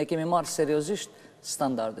 sepse ne kemi marrë seriozisht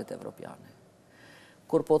standardet evropiane.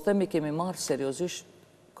 Kur po themi kemi marrë seriozisht,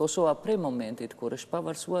 Kosova prej momentit kur është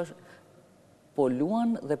pavarësuar, po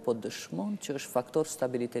luan dhe po dëshmon që është faktor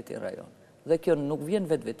stabiliteti i rajon. Dhe kjo nuk vjen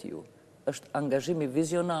vetvetiu, është angazhimi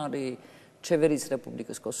vizionar i Qeverisë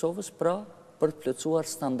Republikës Kosovës, pra për të plotësuar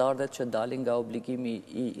standardet që dalin nga obligimi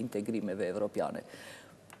i integrimeve evropiane.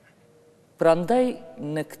 Prandaj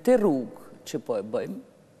në këtë rrugë që po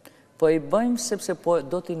e bëjmë sepse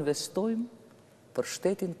do të investojmë për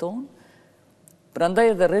shtetin tonë, prandaj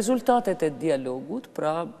edhe rezultatet e dialogut,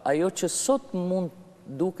 pra ajo që sot mund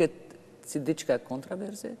duket si diçka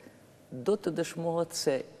kontraverse, do të dëshmohet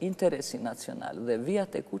se interesi nacional dhe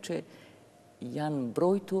vijat e kuqe janë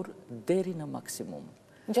mbrojtur deri në maksimum.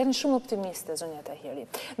 Gjeni shumë optimiste, zonja Tahiri.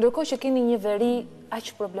 Ndërkohë që keni një veri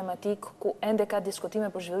aq problematik ku ende ka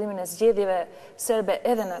diskutime për zhvillimin e zgjedhjeve serbe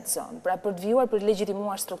edhe në atë zonë, pra për të vijuar për të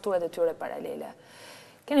legjitimuar strukturat e tyre paralele.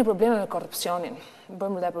 Keni probleme me korrupsionin,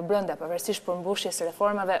 brenda për brenda, pavarësisht përmbushjes së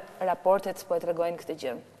reformave, raportet po e tregojnë këtë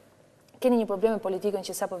gjë. Keni një problem me politikën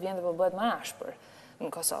që sapo vjen dhe po bëhet më ashpër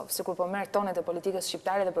në Kosovë, sikur po merr tonet e politikës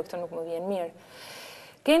shqiptare dhe për këtë nuk më vjen mirë.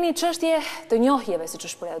 Keni çështje të njohjeve, siç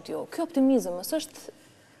është shprehur ju. Ky optimizëm është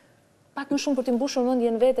pak më shumë për të mbushur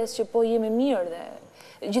mendjen vetes që po jemi mirë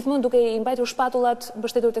dhe gjithmonë duke i mbajtur shpatullat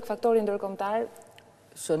mbështetur tek faktori ndërkombëtar.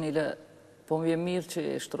 Sonila, po më vjen mirë që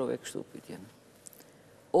e shtrove kështu pyetjen.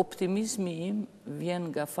 Optimizmi im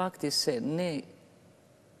vjen nga fakti se ne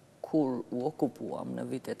kur u okupuam në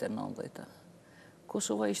vitet e 90-ta,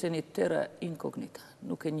 Kosova ishte një terra incognita,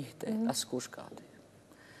 nuk e njihte askush gati.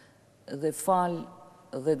 Dhe fal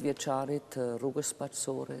 10 vjeçarit të rrugës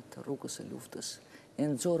paqësore, të rrugës së luftës, e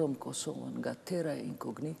nxorëm Kosovën nga terra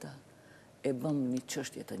incognita e bëm një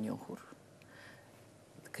çështje të njohur.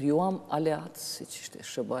 Krijuam aleat, siç ishte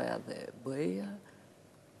SHBA dhe BE-ja,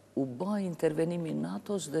 u bë intervenimi i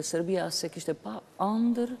NATO-s dhe Serbia se kishte pa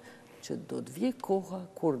ëndër që do të vijë koha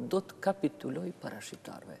kur do të kapituloj para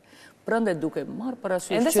shqiptarëve. Prandaj duke marrë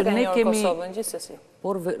parasysh që ne kemi Kosovën gjithsesi.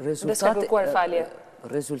 Por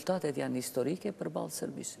rezultatet janë historike përballë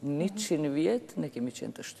Serbisë. 100 vjet ne kemi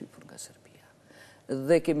qenë të shtypur nga Serbia.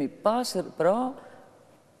 Dhe kemi pasur pra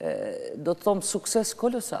do të them sukses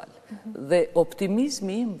kolosal. Dhe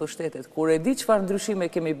optimizmi im mbështetet kur e di çfarë ndryshime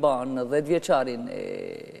kemi bën në 10 vjeçarin e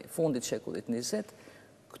fundit shekullit 20,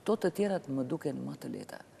 këto të tjerat më duken më të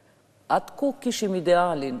lehta. Atko kishim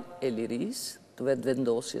idealin e lirisë, të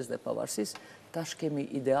vetëvendosjes dhe pavarësisë, tash kemi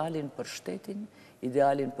idealin për shtetin,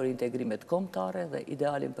 idealin për integrimet kombëtare dhe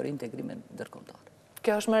idealin për integrimet ndërkombëtare.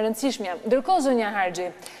 Kjo është më e rëndësishmja. Ndërkohë, zonja Harxhi,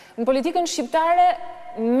 në politikën shqiptare,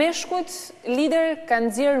 meshkujt lider kanë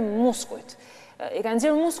nxjerrë muskujt. I kanë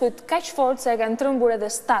nxjerrë muskujt kaq fort se e kanë trembur edhe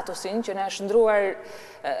statusin që na është ndruar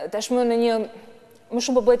tashmë në një më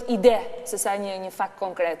shumë po bëhet ide se sa një fakt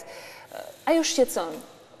konkret. Ajo shqetëson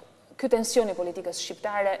ky tension i politikës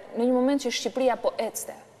shqiptare në një moment që Shqipëria po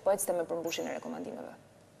ecte me përmbushjen e rekomandimeve.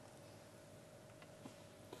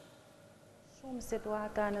 Shumë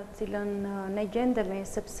situata në cilën ne gjendemi,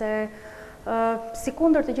 sepse si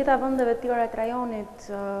kundër të gjitha vendeve të tjera të rajonit,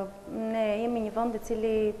 ne jemi një vend i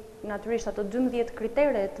cili natyrisht ato 12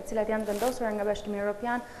 kritere të cilat janë vendosura nga Bashkimi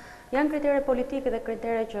Evropian janë kritere politike dhe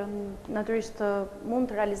kritere që natyrisht mund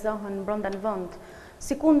të realizohen brenda në vend.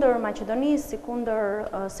 Si kundër Maqedonisë, si kundër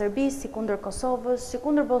Serbisë, si kundër Kosovës, si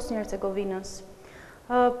kundër Bosnjë-Hercegovinës.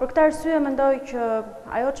 Për këtë arsye mendoj që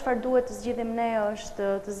ajo çfarë duhet të zgjidhim ne është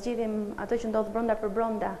të zgjidhim ato që ndodh brenda për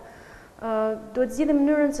brenda. Duhet të zgjidhim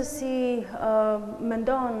mënyrën se si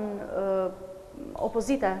mendon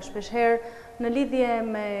opozita shpeshherë në lidhje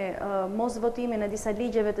me mos votimin e disa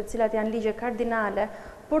ligjeve të cilat janë ligje kardinale,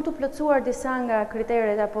 por të plotësuar disa nga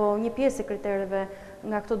kriteret apo një pjesë e kritereve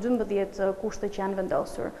nga këto 12 kushte që janë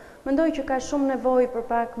vendosur. Mendoj që ka shumë nevojë për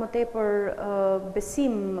pak më tepër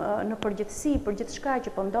besim në përgjithësi, për gjithçka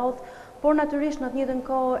që po ndodh, por natyrisht në të njëjtën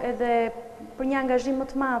kohë edhe për një angazhim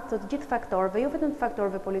më të madh të gjithë faktorëve, jo vetëm të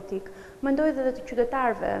faktorëve politik, mendoj edhe të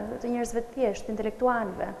qytetarëve, të njerëzve të thjeshtë,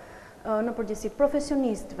 intelektualëve, në përgjithësi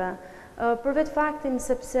profesionistëve, për vetë faktin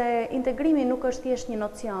sepse integrimi nuk është thjesht një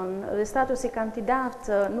nocion dhe statusi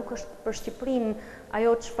kandidat nuk është për Shqipërinë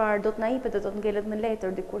ajo çfarë do të na jepet dhe do të ngelet në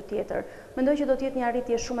letër dikur tjetër. Mendoj që do të jetë një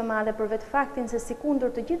arritje shumë e madhe për vetë faktin se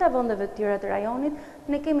sikundër të gjitha vendeve të tjera të rajonit,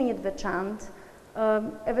 ne kemi një të veçantë.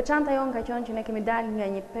 E veçanta jonë ka qenë që ne kemi dalë nga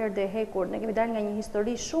një perde e hekur, ne kemi dalë nga një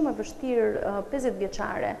histori shumë e vështirë 50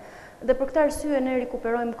 vjeçare dhe për këtë arsye ne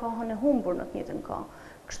rikuperojmë kohën e humbur në të njëjtën kohë.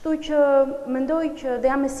 Kështu që mendoj që dhe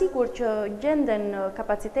jam e sigurt që gjenden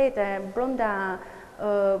kapacitete brenda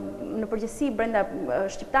në përgjithësi brenda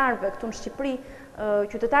shqiptarëve këtu në Shqipëri,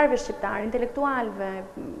 qytetarëve shqiptarë, intelektualëve,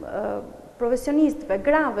 profesionistëve,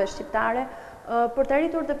 grave shqiptare, për të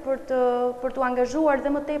arritur dhe për të angazhuar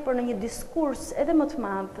dhe më tepër në një diskurs edhe më të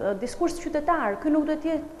madh, diskurs qytetar. Ky nuk duhet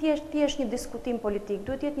të jetë thjesht një diskutim politik,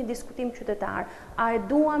 duhet të jetë një diskutim qytetar. A e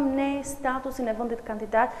duam ne statusin e vendit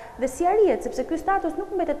kandidat dhe si arrihet, sepse ky status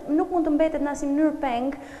nuk mund të mbetet në asnjë mënyrë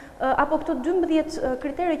peng, apo këto 12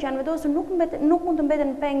 kritere që janë vendosur nuk mund të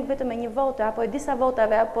mbeten peng vetëm me një vote apo e disa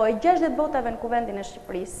votave apo e 60 votave në kuvendin e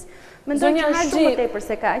Shqipërisë. Mendoj që është shumë më tepër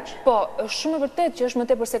se kaq. Po, është shumë e vërtetë që është më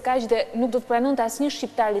tepër se kaq dhe nuk do të pranonte asnjë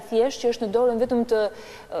shqiptar i thjesht që është në dorën vetëm të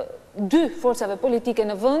dy forcave politike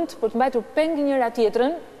në vend për të mbajtur peng njëra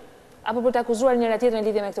tjetrën apo për të akuzuar njëra tjetrën në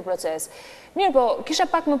lidhje me këtë proces. Mirë, po, kisha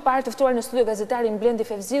pak më parë të ftuar në studio gazetarin Blendi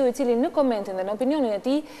Fevziu, i cili në komentin dhe në opinionin e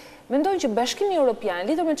tij mendojnë që Bashkimi Evropian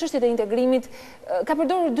lidhur me çështjet e integrimit ka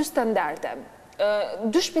përdorur dy standarde.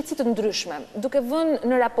 Dy shpejtësi të ndryshme, duke vënë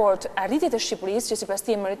në raport arritjet e Shqipërisë, që sipas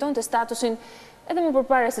tij meritonte statusin edhe më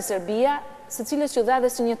përpara se Serbia, secilës ju dha dhe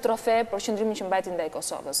si një trofe për qëndrimin që mbajti ndaj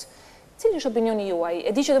Kosovës. Cili është opinioni juaj?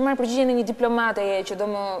 E di që do marr përgjigjen e një diplomate që do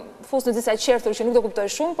më fus në disa qerthur që nuk do kuptoj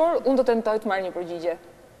shumë, por unë do tentoj të marr një përgjigje.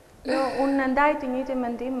 Jo, unë ndaj të njëjtin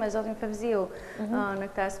mendim me zotin Fevziu në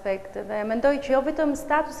këtë aspekt dhe mendoj që jo vetëm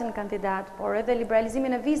statusin kandidat, por edhe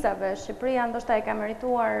liberalizimin e vizave, Shqipëria ndoshta e ka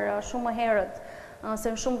merituar shumë më herët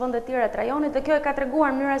se në shumë vende të tjera të rajonit dhe kjo e ka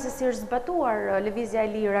treguar mënyra se si është zbatuar lëvizja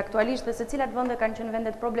e lirë aktualisht dhe se cilat vende kanë qenë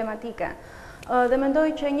vendet problematike. Dhe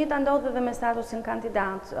mendoj që njëta ndodh edhe me statusin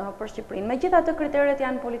kandidat për Shqipërinë. Megjithatë kriteret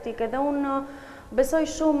janë politike dhe unë besoj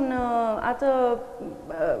shumë në atë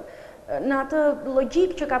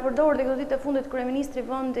logjik që ka përdorur dhe këto ditë të fundit kryeministri i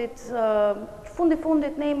vendit,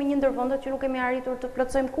 fundit ne jemi një ndër vendet që nuk kemi arritur të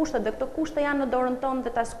plotësojmë kushtet dhe këto kushte janë në dorën tonë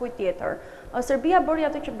dhe tas kujt tjetër. Serbia bëri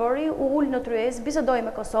atë që bëri, u ul në tryezë, bisedoi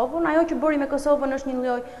me Kosovën. Ajo që bëri me Kosovën është një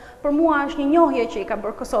lloj, për mua është një njohje që i ka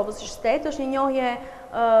bërë Kosovës si shtet, është një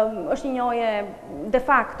njohje de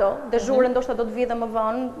facto, de jure ndoshta do të vijë dhe më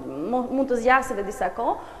vonë, mund të zgjasë edhe disa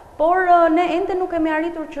kohë. Por ne ende nuk kemi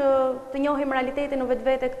arritur që të njohim realitetin në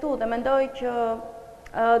vetvete këtu dhe mendoj që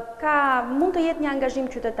mund të jetë një angazhim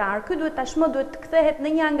qytetar. Ky tashmë duhet të kthehet në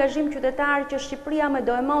një angazhim qytetar që Shqipëria me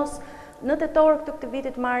do e mos në tetor këtë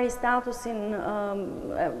vitit marri statusin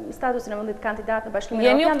e vendit kandidat në Bashkimin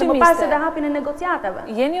Evropian dhe më pas edhe hapin e negociatave.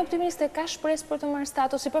 Jeni optimiste, ka shpresë për të marrë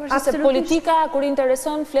statusi, pavarësisht se politika kur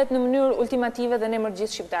intereson flet në mënyrë ultimative dhe në emër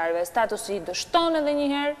gjithë shqiptarëve. Statusi dështon edhe një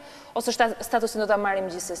herë ose statusin do ta marrim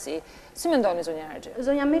gjithsesi. Si mendoni zonja Harxhi?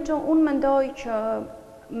 Zonja Miço, unë mendoj që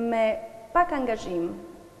me pak angazhim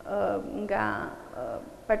nga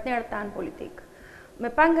partnerët tanë politik, me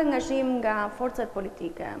pak angazhim nga forcat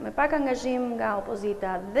politike, me pak angazhim nga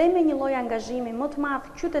opozita dhe me një lloj angazhimi më të madh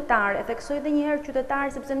qytetar, e theksoj edhe një herë qytetar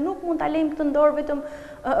sepse nuk mund ta lejmë këtë dorë vetëm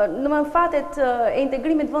në fatet e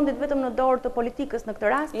integrimit vendit vetëm në dorë të politikës në këtë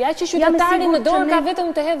rast. Ja që qytetari në dorë ka vetëm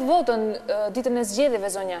të hedhë votën ditën e zgjedhjeve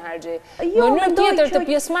zonja Harxhi. Në mënyrë tjetër të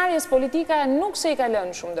pjesëmarrjes politika nuk se i ka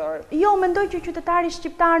lënë shumë dorë. Jo, mendoj që qytetari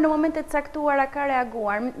shqiptar në momente të caktuara ka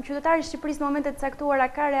reaguar. Qytetari i Shqipërisë në momente të caktuara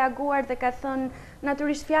ka reaguar dhe ka thënë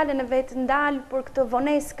natyrisht fjalën e vetë ndal për këtë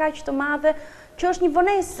vonesë kaq të madhe, që është një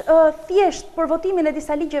vonesë thjesht për votimin e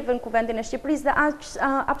disa ligjeve në kuvendin e Shqipërisë dhe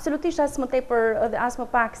absolutisht as më tepër dhe as më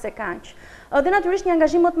pak se kaq. Dhe natyrisht një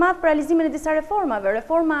angazhim më të madh për realizimin e disa reformave.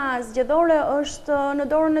 Reforma zgjedhore është në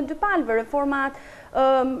dorën e dy palëve,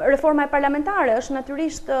 reforma e parlamentare është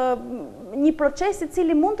natyrisht një proces i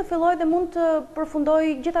cili mund të fillojë dhe mund të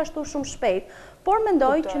përfundojë gjithashtu shumë shpejt. Por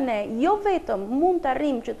mendoj që ne jo vetëm mund të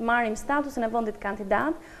arrijmë që të marrim statusin e vendit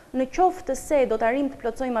kandidat, në qoftë se do të arrim të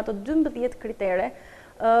plotësojmë ato 12 kritere,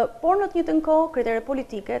 por në të njëjtën kohë kritere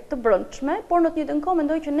politike të brendshme, por në të njëjtën kohë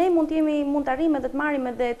mendoj që ne mund të arrijmë edhe të marrim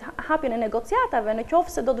edhe hapjen e negociatave në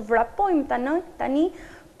qoftë se do të vrapojmë tani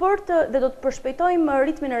dhe do të përshpejtojmë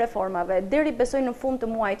ritmin e reformave deri besoj në fund të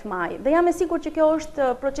muajit maj. Dhe jam e sigurt që ky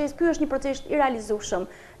është një proces i realizueshëm.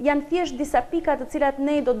 Janë thjesht disa pika të cilat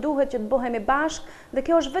ne do duhet që të bëhemi bashkë dhe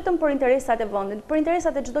kjo është vetëm për interesat e vendit, për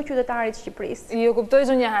interesat e çdo qytetarit të Shqipërisë. Ju kuptoj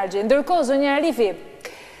zonja Harxhi. Ndërkohë zonja Arifi,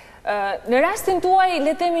 në rastin tuaj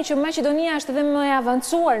le të themi që Maqedonia është edhe më e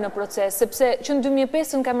avancuar në proces, sepse që në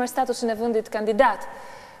 2005 ka marrë statusin e vendit kandidat.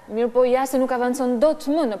 Mirë po jashtë nuk avancon dot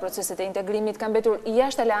më në proceset e integrimit, ka mbetur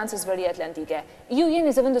jashtë Aleancës Veriatlantike. Ju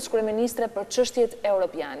jeni zëvendës kryeministre për çështjet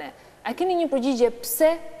europiane. A keni një përgjigje pse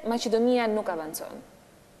Maqedonia nuk avancon?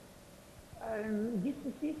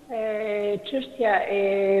 Gjithsesi se çështja e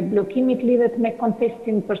bllokimit lidhet me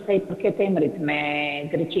kontestin për sa i përket emrit me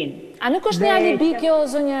Greqinë. A nuk është një alibi kjo,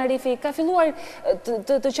 zonja Arifi? Ka filluar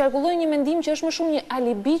të qarkullojë një mendim që është më shumë një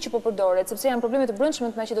alibi që po përdoret, sepse janë probleme të brendshme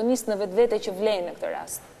të Maqedonisë në vetvete që vlen në këtë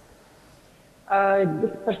rast.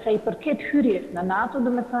 Për sa i përket hyrjes në NATO,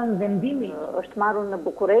 do me thënë vendimi është marrur në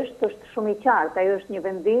Bukuresht, është shumë i qartë. Ajo është një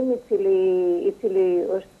vendim i cili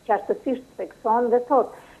është qartësisht thekson dhe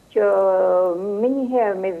thotë që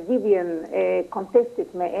menjëherë me zgjidhjen e kontestit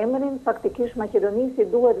me emrin, faktikisht Maqedonisi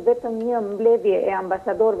duhet vetëm një mbledhje e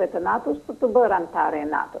ambasadorëve të NATO-s për të bërë anëtare e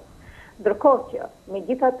NATO-s. Ndërkohë që,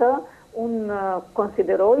 megjithatë, unë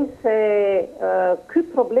konsideroj se ky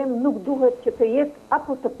problem nuk duhet që të jetë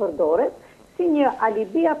apo të përdoret si një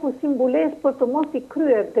alibi apo simbules për të mos i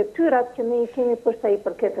kryer detyrat që ne i kemi për sa i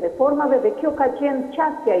përket reformave, dhe kjo ka qenë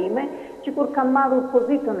qasja ime që kur kam marrur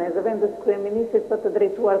pozitën e zëvendës kryeministrit për të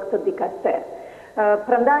drejtuar këtë dikaster.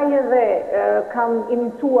 Prandaj edhe kam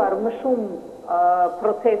iniciuar më shumë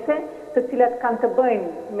procese të cilat kanë të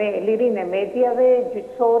bëjnë me lirinë e mediave,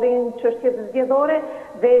 gjyqësorin, çështjet zgjedhore,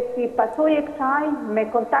 dhe si pasojë e kësaj, me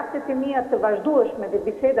kontaktet e mia të vazhdueshme dhe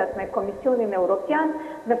bisedat me Komisionin Evropian,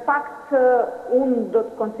 në fakt unë do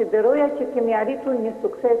të konsideroja që kemi arritur një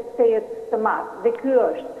sukses tejet të madh. Dhe ky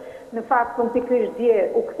është, në fakt, unë pikërisht dje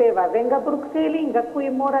u ktheva dhe nga Brukseli, nga ku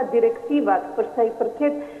i mora direktivat për sa i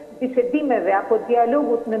përket bisedimeve apo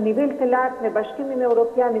dialogut në nivel të lartë me Bashkimin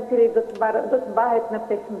Evropian, i cili do të mbahet në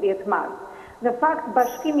 15 mars. Në fakt,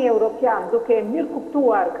 Bashkimi Evropian, duke mirë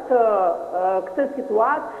kuptuar këtë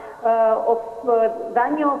situatë, dha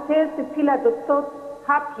një ofertë e cila do të thotë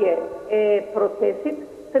hapje e procesit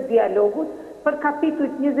të dialogut për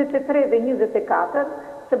kapitujt 23 dhe 24,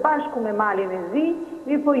 së bashku me Malin e Zi,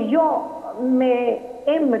 po jo me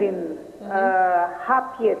emrin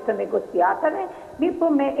hapje të negociatave, po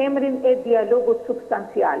me emrin e dialogut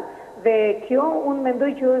substancial. Dhe kjo unë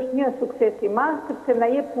mendoj që është një sukses i madh, sepse na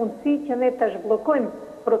jep mundësi që ne ta zhbllokojmë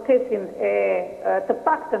procesin të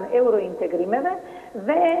paktën eurointegrimeve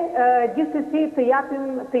dhe gjithsesi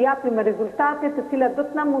të japim rezultate të cilat do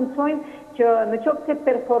të na mundsojnë që në qoftë se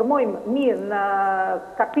performojmë mirë në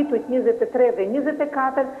kapitujt 23 dhe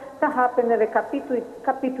 24, të hapen edhe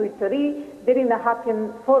kapitujt të ri deri në hapjen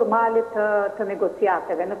formale të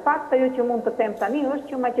negociateve. Në fakt, ajo që mund të them tani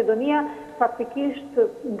është që Maqedonia faktikisht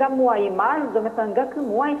nga muaji mars, do me thënë nga ky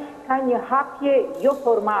muaj, ka një hapje jo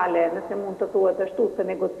formale, nëse mund të thuhet ashtu, të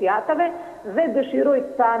negociatave, dhe dëshiroj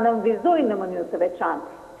ta nënvizoj në mënyrë të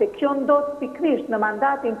veçantë se kjo ndodh pikërisht në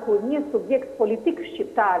mandatin kur një subjekt politik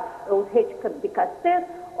shqiptar e udhëheq këtë dikaster,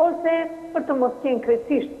 ose për të mos qenë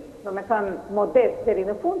krejtësisht, do me thënë modest deri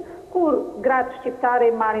në fund, kur gratë shqiptare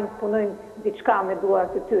marrin të punojnë diçka me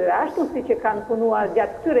duart e tyre, ashtu si që kanë punuar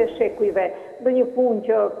gjatë këtyre shekujve, dhe një punë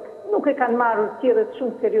që nuk e kanë marrur tjerët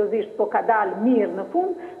shumë seriozisht, po ka dalë mirë në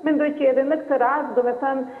fund. Mendoj që edhe në këtë rast, do me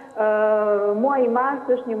thënë, muaji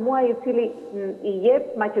mars është një muaj i cili i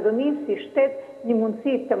jep Maqedonisë si shtet një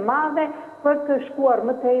mundësi të madhe për të shkuar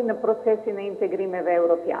më tej në procesin e integrimeve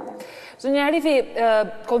europiane. Zonja Arifi,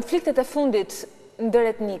 konfliktet e fundit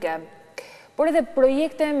ndëretnike, por edhe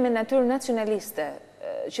projekte me natyrë nacionaliste,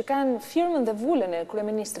 që kanë firmën dhe vullën e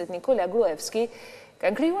kryeministrit Nikola Gruevski,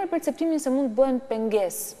 kanë krijuar perceptimin se mund të bëhen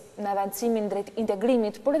pengesë në avancimin drejt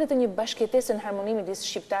integrimit, por edhe të një bashkëjetese në harmoni midis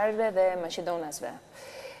shqiptarëve dhe maqedonasve.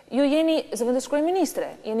 Ju jeni zëvendës kryeministre,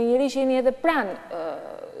 jeni njëri që jeni edhe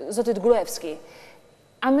pranë zotit Gruevski.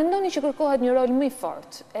 A mendoni që kërkohet një rol më i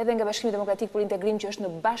fortë edhe nga Bashkimi Demokratik për Integrim që është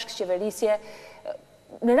në bashkëqeverisje,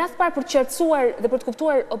 në radh parë për të qartësuar dhe për të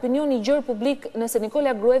kuptuar opinioni i gjerë publik nëse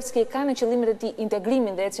Nikola Gruevski ka në qëllimet e tij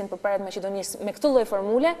integrimin dhe ecjen përpara të Maqedonisë me këtë lloj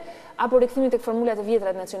formule apo rikthimin tek formulat e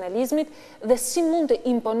vjetra të nacionalizmit, dhe si mund të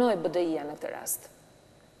imponojë BDI-ja në këtë rast?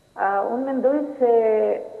 Unë mendoj se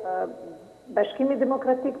Bashkimi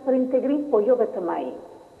Demokratik për Integrim, po jo vetëm ai,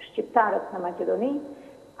 shqiptarët në Maqedoni,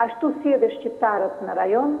 ashtu si edhe shqiptarët në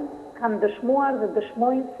rajon, kanë dëshmuar dhe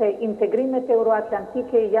dëshmojnë se integrimet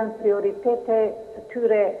euroatlantike janë prioritete të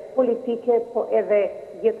tyre politike, po edhe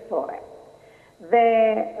jetësore. Dhe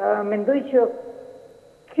mendoj që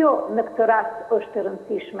kjo në këtë rast është e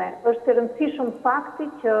rëndësishme. Është e rëndësishëm fakti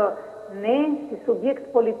që ne, si subjekt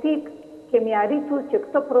politik, kemi arritur që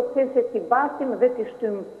këto procese t'i basim dhe t'i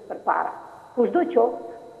shtym përpara. Kushdo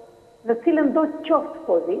qoftë, në cilën do qoftë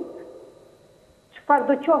pozitë, çfarë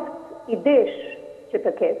do qoftë idesh që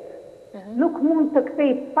të ketë, nuk mund të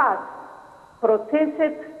kthej pas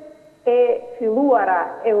proceset e filluara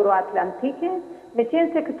euroatlantike, me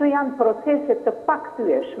qenë se këto janë proceset të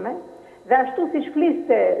pakthyeshme, dhe ashtu si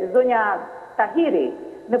fliste zonja Tahiri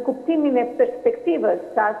në kuptimin e perspektivës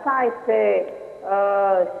të asaj se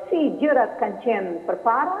si gjërat kanë qenë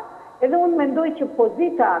përpara, edhe unë mendoj që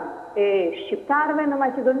pozita e shqiptarëve në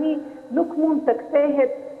Maqedoni nuk mund të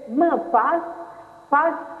kthehet më pas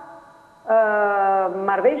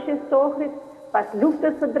marrëveshjes së Ohrit, pas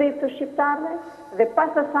luftës së drejtë të shqiptarëve dhe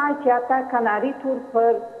pas asaj që ata kanë arritur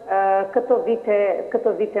për këto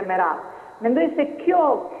vite me radhë. Mendoj se kjo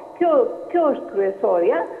është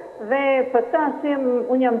kryesorja dhe për këtë arsye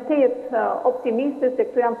unë jam tetë optimiste se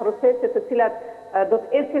këto janë procese të cilat do të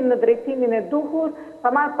ecin në drejtimin e duhur, pa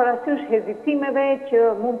marrë parasysh hezitimeve që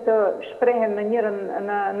mund të shprehen në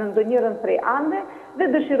ndonjërin prej ande, dhe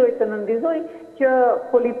dëshiroj të nënvizoj që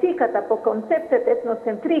politikat apo konceptet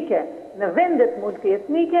etnocentrike në vendet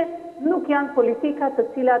multietnike nuk janë politikat të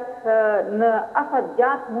cilat në afat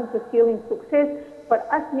gjatë mund të sjellin sukses për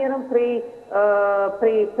asnjërin prej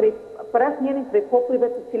popujve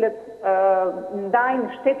të cilët ndajnë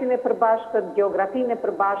shtetin e përbashkët, gjeografinë e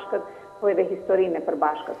përbashkët, po edhe historinë e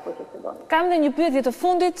përbashkët, po që se do. Kam dhe një pyetje të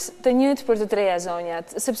fundit të njëjtë për të treja zonjat,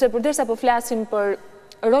 sepse përderisa po flasim për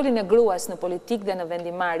rolin e gruas në politikë dhe në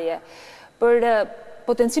vendimarrje, për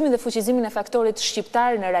potencimin dhe fuqizimin e faktorit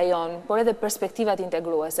shqiptar në rajon, por edhe perspektivat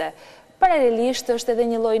integruese. Paralelisht është edhe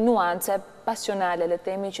një lloj nuance pasionale, le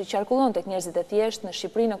të themi, që qarkullon tek njerëzit e thjeshtë në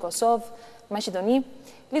Shqipëri, në Kosovë, Maqedoni,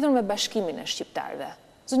 lidhur me bashkimin e shqiptarëve.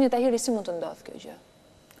 Zonja Tahiri, si mund të ndodhë kjo gjë?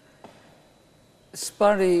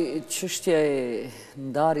 Spari çështja e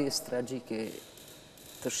ndarjes tragjike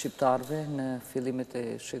të shqiptarëve në fillimet e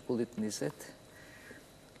shekullit 20,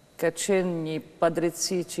 ka qenë një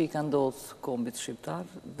padrejtësi që i ka ndodhur kombit shqiptar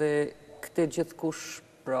dhe këtë gjithkush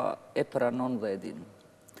e pranon dhe e din.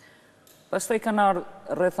 Pastaj kanë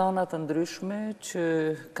ardhur rrethana të ndryshme që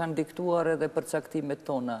kanë diktuar edhe përcaktimet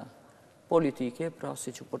tona politike, pra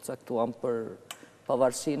si që përcaktuam për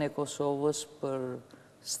pavarësinë e Kosovës, për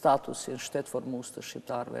statusin shtet formues të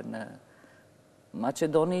shqiptarëve në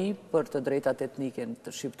Maqedoni, për të drejtat etnike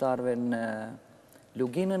të shqiptarëve në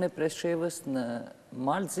luginën e Preshevës, në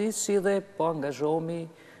Malzi, si dhe po angazhohemi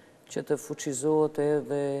që të fuqizohet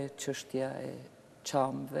edhe çështja e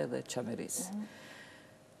çamëve dhe çamerisë.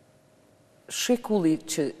 Shekulli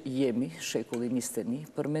që jemi, shekulli 21,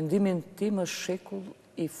 për mendimin tim është shekull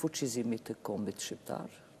i fuqizimit të kombit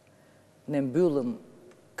shqiptar. Ne mbyllëm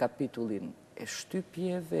kapitullin e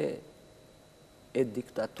shtypjeve, e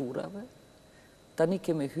diktaturave, tani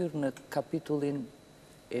kemi hyrë në kapitullin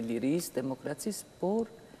e lirisë, demokracisë,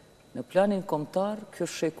 por në planin kombëtar, kjo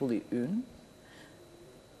shekulli ynë,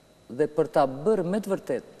 dhe për ta bërë me të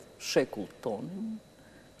vërtet shekull tonin,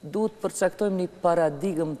 duhet përcaktojmë një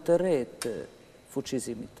paradigmë të re të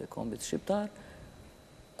fuqizimit të kombit shqiptar,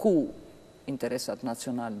 ku interesat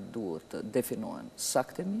nacional duhet të definohen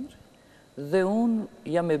saktë mirë, dhe unë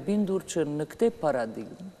jam e bindur që në këte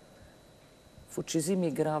paradigmë, fuqizimi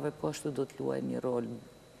grave po ashtu do të luajë një rol.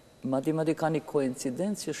 Madje ka një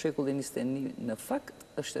koincidencë që shekulli 21 në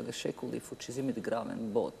fakt është edhe shekulli i fuqizimit grave në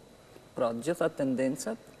botë. Pra, gjitha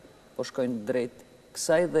tendencat po shkojnë drejt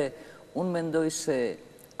kësaj dhe unë mendoj se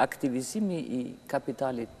aktivizimi i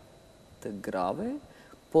kapitalit të grave,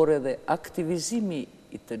 por edhe aktivizimi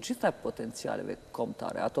i të gjitha potencialeve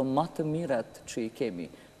kombëtare, ato më të mirat që i kemi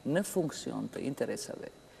në funksion të interesave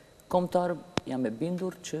kombëtar, jam e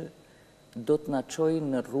bindur që do të na çojë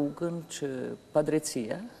në rrugën që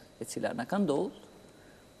padrejtësia, e cila na ka ndodhur,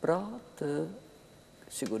 pra të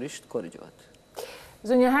sigurisht korrigjohet.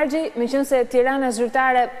 Zonja Harxhi, meqense Tirana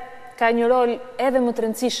zyrtare ka një rol edhe më të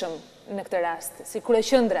rëndësishëm në këtë rast, si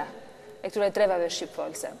kryeqendra e këtyre trevave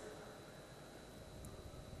shqipfolse.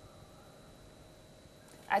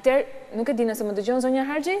 Atëherë, nuk e di nëse më dëgjon zonja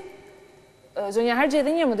Harxhi? Zonja Harxhi,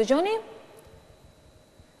 edhe një më dëgjoni?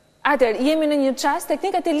 Atëherë, jemi në një çast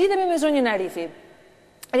teknikat e lidhemi me zonjën Arifi.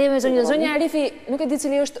 Zonja Arifi, nuk e di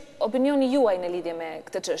cili është opinioni juaj në lidhje me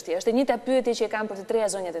këtë çështje. Është e njëjta pyetje që e kam për të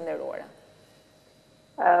treja zonjat e nderuara.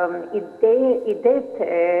 Idetë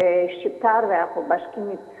e shqiptarëve apo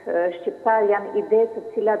bashkimit shqiptar janë ide të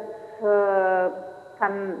cilat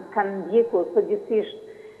kanë ndjekur përgjithsisht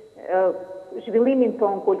zhvillimin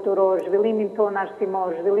ton kulturor, zhvillimin ton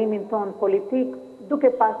arsimor, zhvillimin ton politik, duke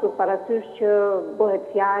pasur parasysh që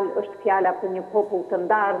është fjala për një popull të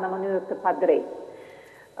ndarë në mënyrë të padrejtë.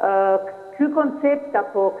 Ky koncept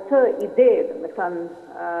apo këtë ide, me thënë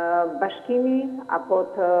bashkimi apo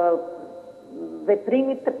të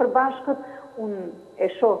veprimit të përbashkët, unë e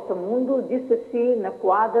shoh të mundur gjithsesi në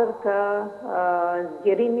kuadër të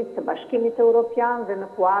zgjerimit të Bashkimit Evropian dhe në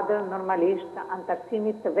kuadër normalisht të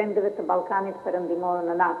antarësimit të vendeve të Ballkanit Perëndimor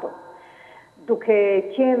në NATO. Duke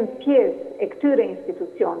qenë pjesë e këtyre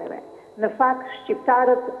institucioneve, në fakt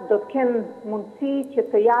shqiptarët do të kenë mundësi që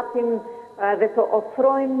të japin dhe të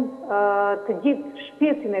ofrojnë të gjithë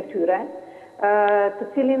shpirtin e tyre, të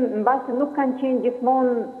cilin në base nuk kanë qenë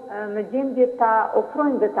gjithmonë në gjendje ta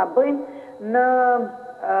ofrojnë dhe ta bëjnë në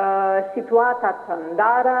situatat të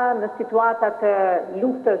ndara, në situatat të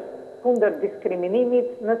luftës kundër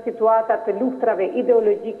diskriminimit, në situatat të luftrave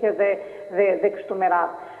ideologjike dhe kështu me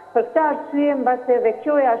radhë. Për këtë arsye, mbase edhe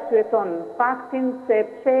kjo e arsyeton faktin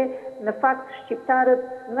sepse në fakt shqiptarët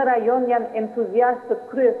në rajon janë entuziastët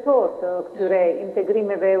kryesor të këtyre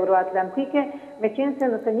integrimeve euroatlantike, meqense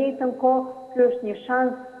në të njëjtën kohë ky është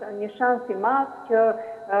një shans i madh që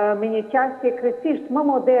me një qasje kryesisht më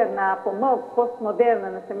moderne apo më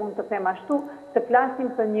postmoderne, nëse mund të them ashtu, të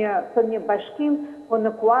flasim për një bashkim po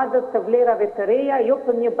në kuadër të vlerave të reja, jo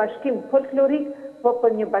për një bashkim folklorik, po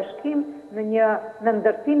për një bashkim në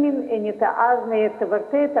ndërtimin e një të ardhme të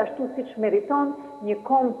vërtet, ashtu siç meriton një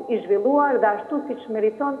komp i zhvilluar dhe ashtu siç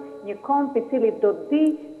meriton një komp i cili do të di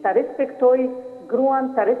ta respektoj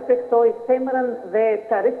gruan, ta respektoj femrën dhe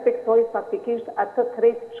ta respektoj faktikisht atë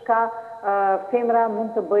krejt çka femra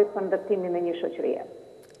mund të bëjë për ndërtimin e një shoqërie.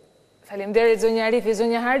 Faleminderit zonja Arifi,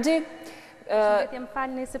 zonja Harxhi. Shumë jem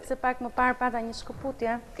falni sepse pak më parë pata një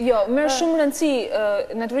shkëputje. Jo, merr shumë rëndësi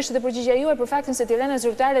natyrisht edhe përgjigjja juaj për faktin se Tirana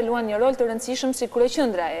zyrtare luan një rol të rëndësishëm si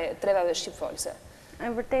kryeqendra e trevave shqipfolse.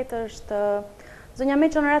 E vërtet është zonja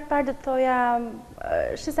Meço, në radhë parë do të thoja,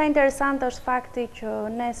 sa interesante është fakti që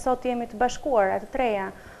ne sot jemi të bashkuara të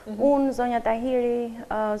treja. Unë, zonja Tahiri,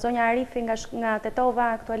 zonja Arifi nga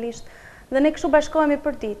Tetova aktualisht, dhe ne kështu bashkohemi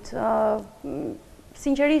për ditë.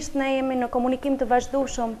 Sinqerisht, ne jemi në komunikim të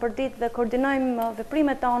vazhdueshëm për ditë dhe koordinojmë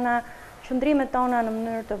veprimet tona, qëndrimet tona në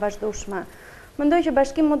mënyrë të vazhdueshme. Mendoj që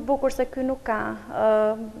bashkim më të bukur se ky nuk ka,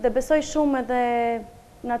 dhe besoj shumë edhe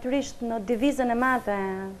natyrisht në divizën e madhe,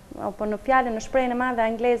 apo në fjalën, në shprehjen e madhe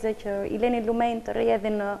angleze që i leni lumen të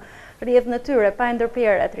rrjedh në tyre, pa e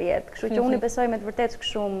ndërpjerë atë rrjedh. Kështu që unë i besoj me të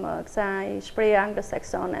vërtetë shumë kësaj shprehje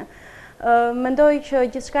anglosaksone. Mendoj që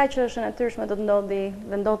gjithçka që është e natyrshme do të ndodhi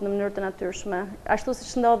dhe ndodh në mënyrë të natyrshme. Ashtu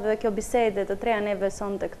siç ndodh edhe kjo bisedë të treja neve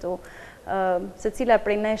sonte këtu, secila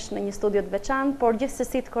prej nesh në një studio të veçantë, por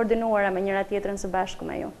gjithsesi të koordinuara me njëra tjetrën së bashku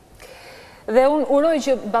me ju. Dhe unë uroj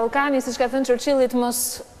që Ballkani, siç ka thënë Churchilli,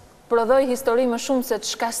 mos prodhoj histori më shumë se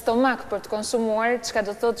çka stomak për të konsumuar, çka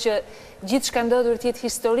do thotë që gjithçka ndodhur të jetë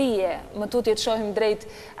historie, më tutje të shohim drejt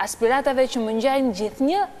aspiratave që më ngjajnë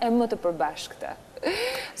gjithnjë e më të përbashkëta.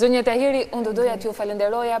 Zonja Tahiri, unë do doja t'ju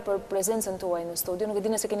falenderoja për prezencën tuaj në studio. Nuk e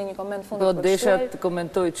di nëse keni një koment fundit për shkruaj. Do desha të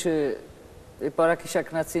komentoj që e para kisha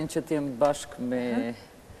kënaqësinë që t'jem bashkë me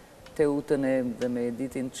Teutën dhe me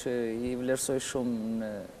Editin, që i vlerësoj shumë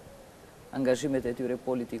në angazhimet e tyre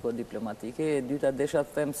politiko-diplomatike. E dyta desha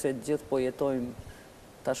të them se gjithë po jetojmë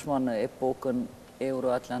tashma në epokën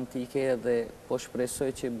euroatlantike dhe po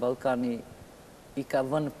shpresoj që Ballkani i ka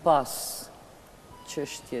vënë pas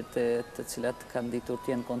çështjet të cilat kanë ditur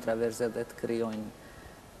të jenë kontroverse dhe të krijojnë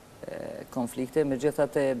konflikte.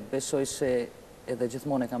 Megjithatë besoj se edhe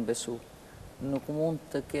gjithmonë e kam besu, nuk mund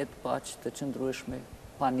të ketë paqë të qëndrueshme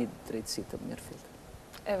pa një drejtësi të mirëfillt.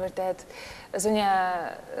 E vërtet. Zonja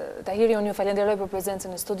Tahiri, unë ju falenderoj për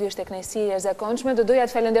prezencën në studio, është e kënaqësi e jashtëzakonshme. Do doja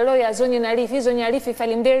të falenderoja zonjën Arifi. Zonja Arifi,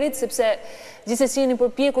 faleminderit sepse gjithsesi jeni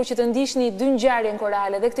përpjekur që të ndiqni dy ngjarjen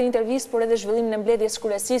korale, dhe këtë intervistë, por edhe zhvillimin e mbledhjes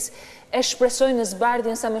kryesisë. E shpresoj në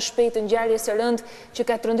zbardhjen sa më shpejt të ngjarjes së rëndë që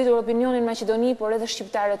ka tronditur opinionin në Maqedoni, por edhe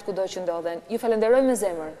shqiptarët kudo që ndodhen. Ju falenderoj me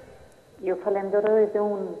zemër. Ju falenderoj dhe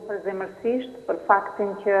unë përzemërsisht për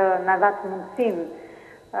faktin që na dhat mundësinë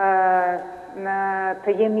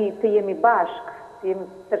të jemi bashkë, të jemi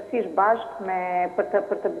tërësisht bashkë për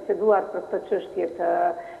të biseduar për këtë çështje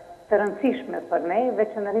të rëndësishme për ne,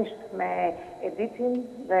 veçanërisht me Editin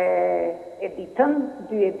dhe Editën,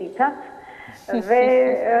 dy Editat, dhe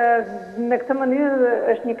në këtë mënyrë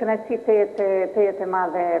është një kënaqësi të jetë e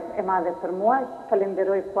madhe për mua.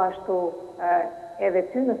 Falenderoj po ashtu edhe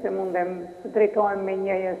ty nëse mundem të drejtohem me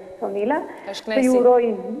njëjës Sonila. Është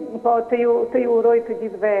Të ju uroj të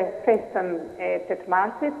gjithëve festën e 8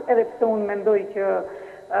 marsit, edhe pse unë mendoj që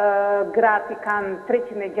gratë kanë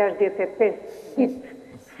 365 ditë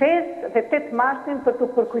fest dhe 8 marsin për të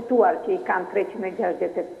përkujtuar që i kanë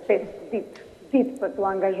 365 ditë për të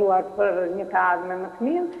angazhuar për një të ardhme më të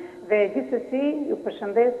mirë, dhe gjithsesi ju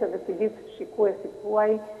përshëndes edhe të gjithë shikuesit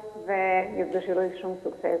tuaj dhe ju dëshiroj shumë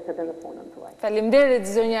sukses edhe në punën tuaj. Faleminderit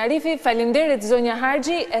zonja Arifi, faleminderit zonja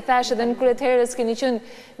Harxhi, e thash edhe në kryet herës keni qenë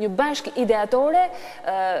një bashk ideatore.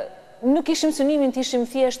 Nuk ishim synimin të ishim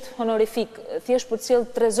thjesht honorific, thjesht për të sjellë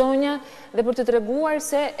 3 zonja dhe për të treguar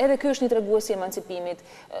se edhe ky është një tregues i emancipimit.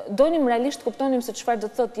 Donim realisht kuptonim se çfarë do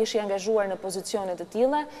të thotë të jesh i angazhuar në pozicione të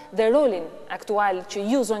tilla dhe rolin aktual që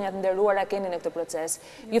ju zonjat nderuara keni në këtë proces.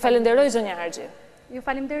 Ju falenderoj zonja Harxhi. Ju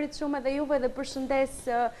falemderit shumë edhe juve dhe përshëndes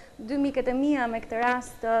 2 miket e mia me këtë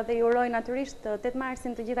rast dhe ju uroj natyrisht 8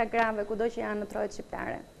 marsin të gjitha grave kudo që janë në trojet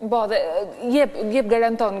shqiptare. Po, dhe jep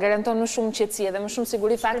garanton më shumë qetësi dhe më shumë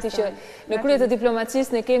siguri fakti që në krye të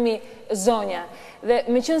diplomacisë ne kemi zonja. Dhe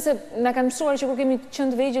meqense na kanë mësuar që kur kemi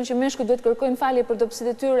qenë të vegjël që meshkujt duhet kërkojnë falje për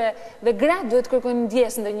dobësitë e tyre dhe gratë duhet kërkojnë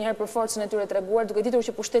ndjesë ndonjëherë për forcën e tyre treguar, duke ditur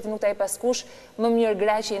që pushteti nuk ta jep askush, më mirë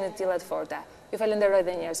gra që jeni të tilla të forta. Ju falenderoj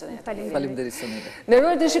dhe njerë, Sonja. Faleminderit, Sonja.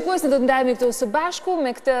 Nderuar të shikues, ne do të ndajemi këtu së bashku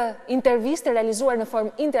me këtë intervistë realizuar në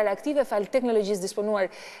formë interaktive fal teknologjisë disponuar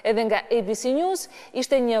edhe nga ABC News.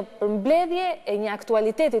 Ishte një përmbledhje e një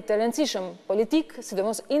aktualiteti të rëndësishëm politik,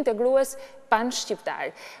 sidomos integrues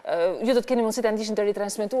pan-shqiptar. Ju do të keni mundësi ta ndiqni të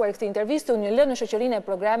ritransmetuar këtë intervistë, unë ju lë në shoqërinë e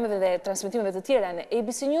programeve dhe transmetimeve të tjera në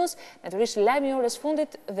ABC News, natyrisht lajmi i orës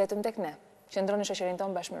fundit vetëm tek ne. Qëndroni në shoqërinë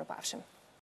tonë, bashkë mirupafshim.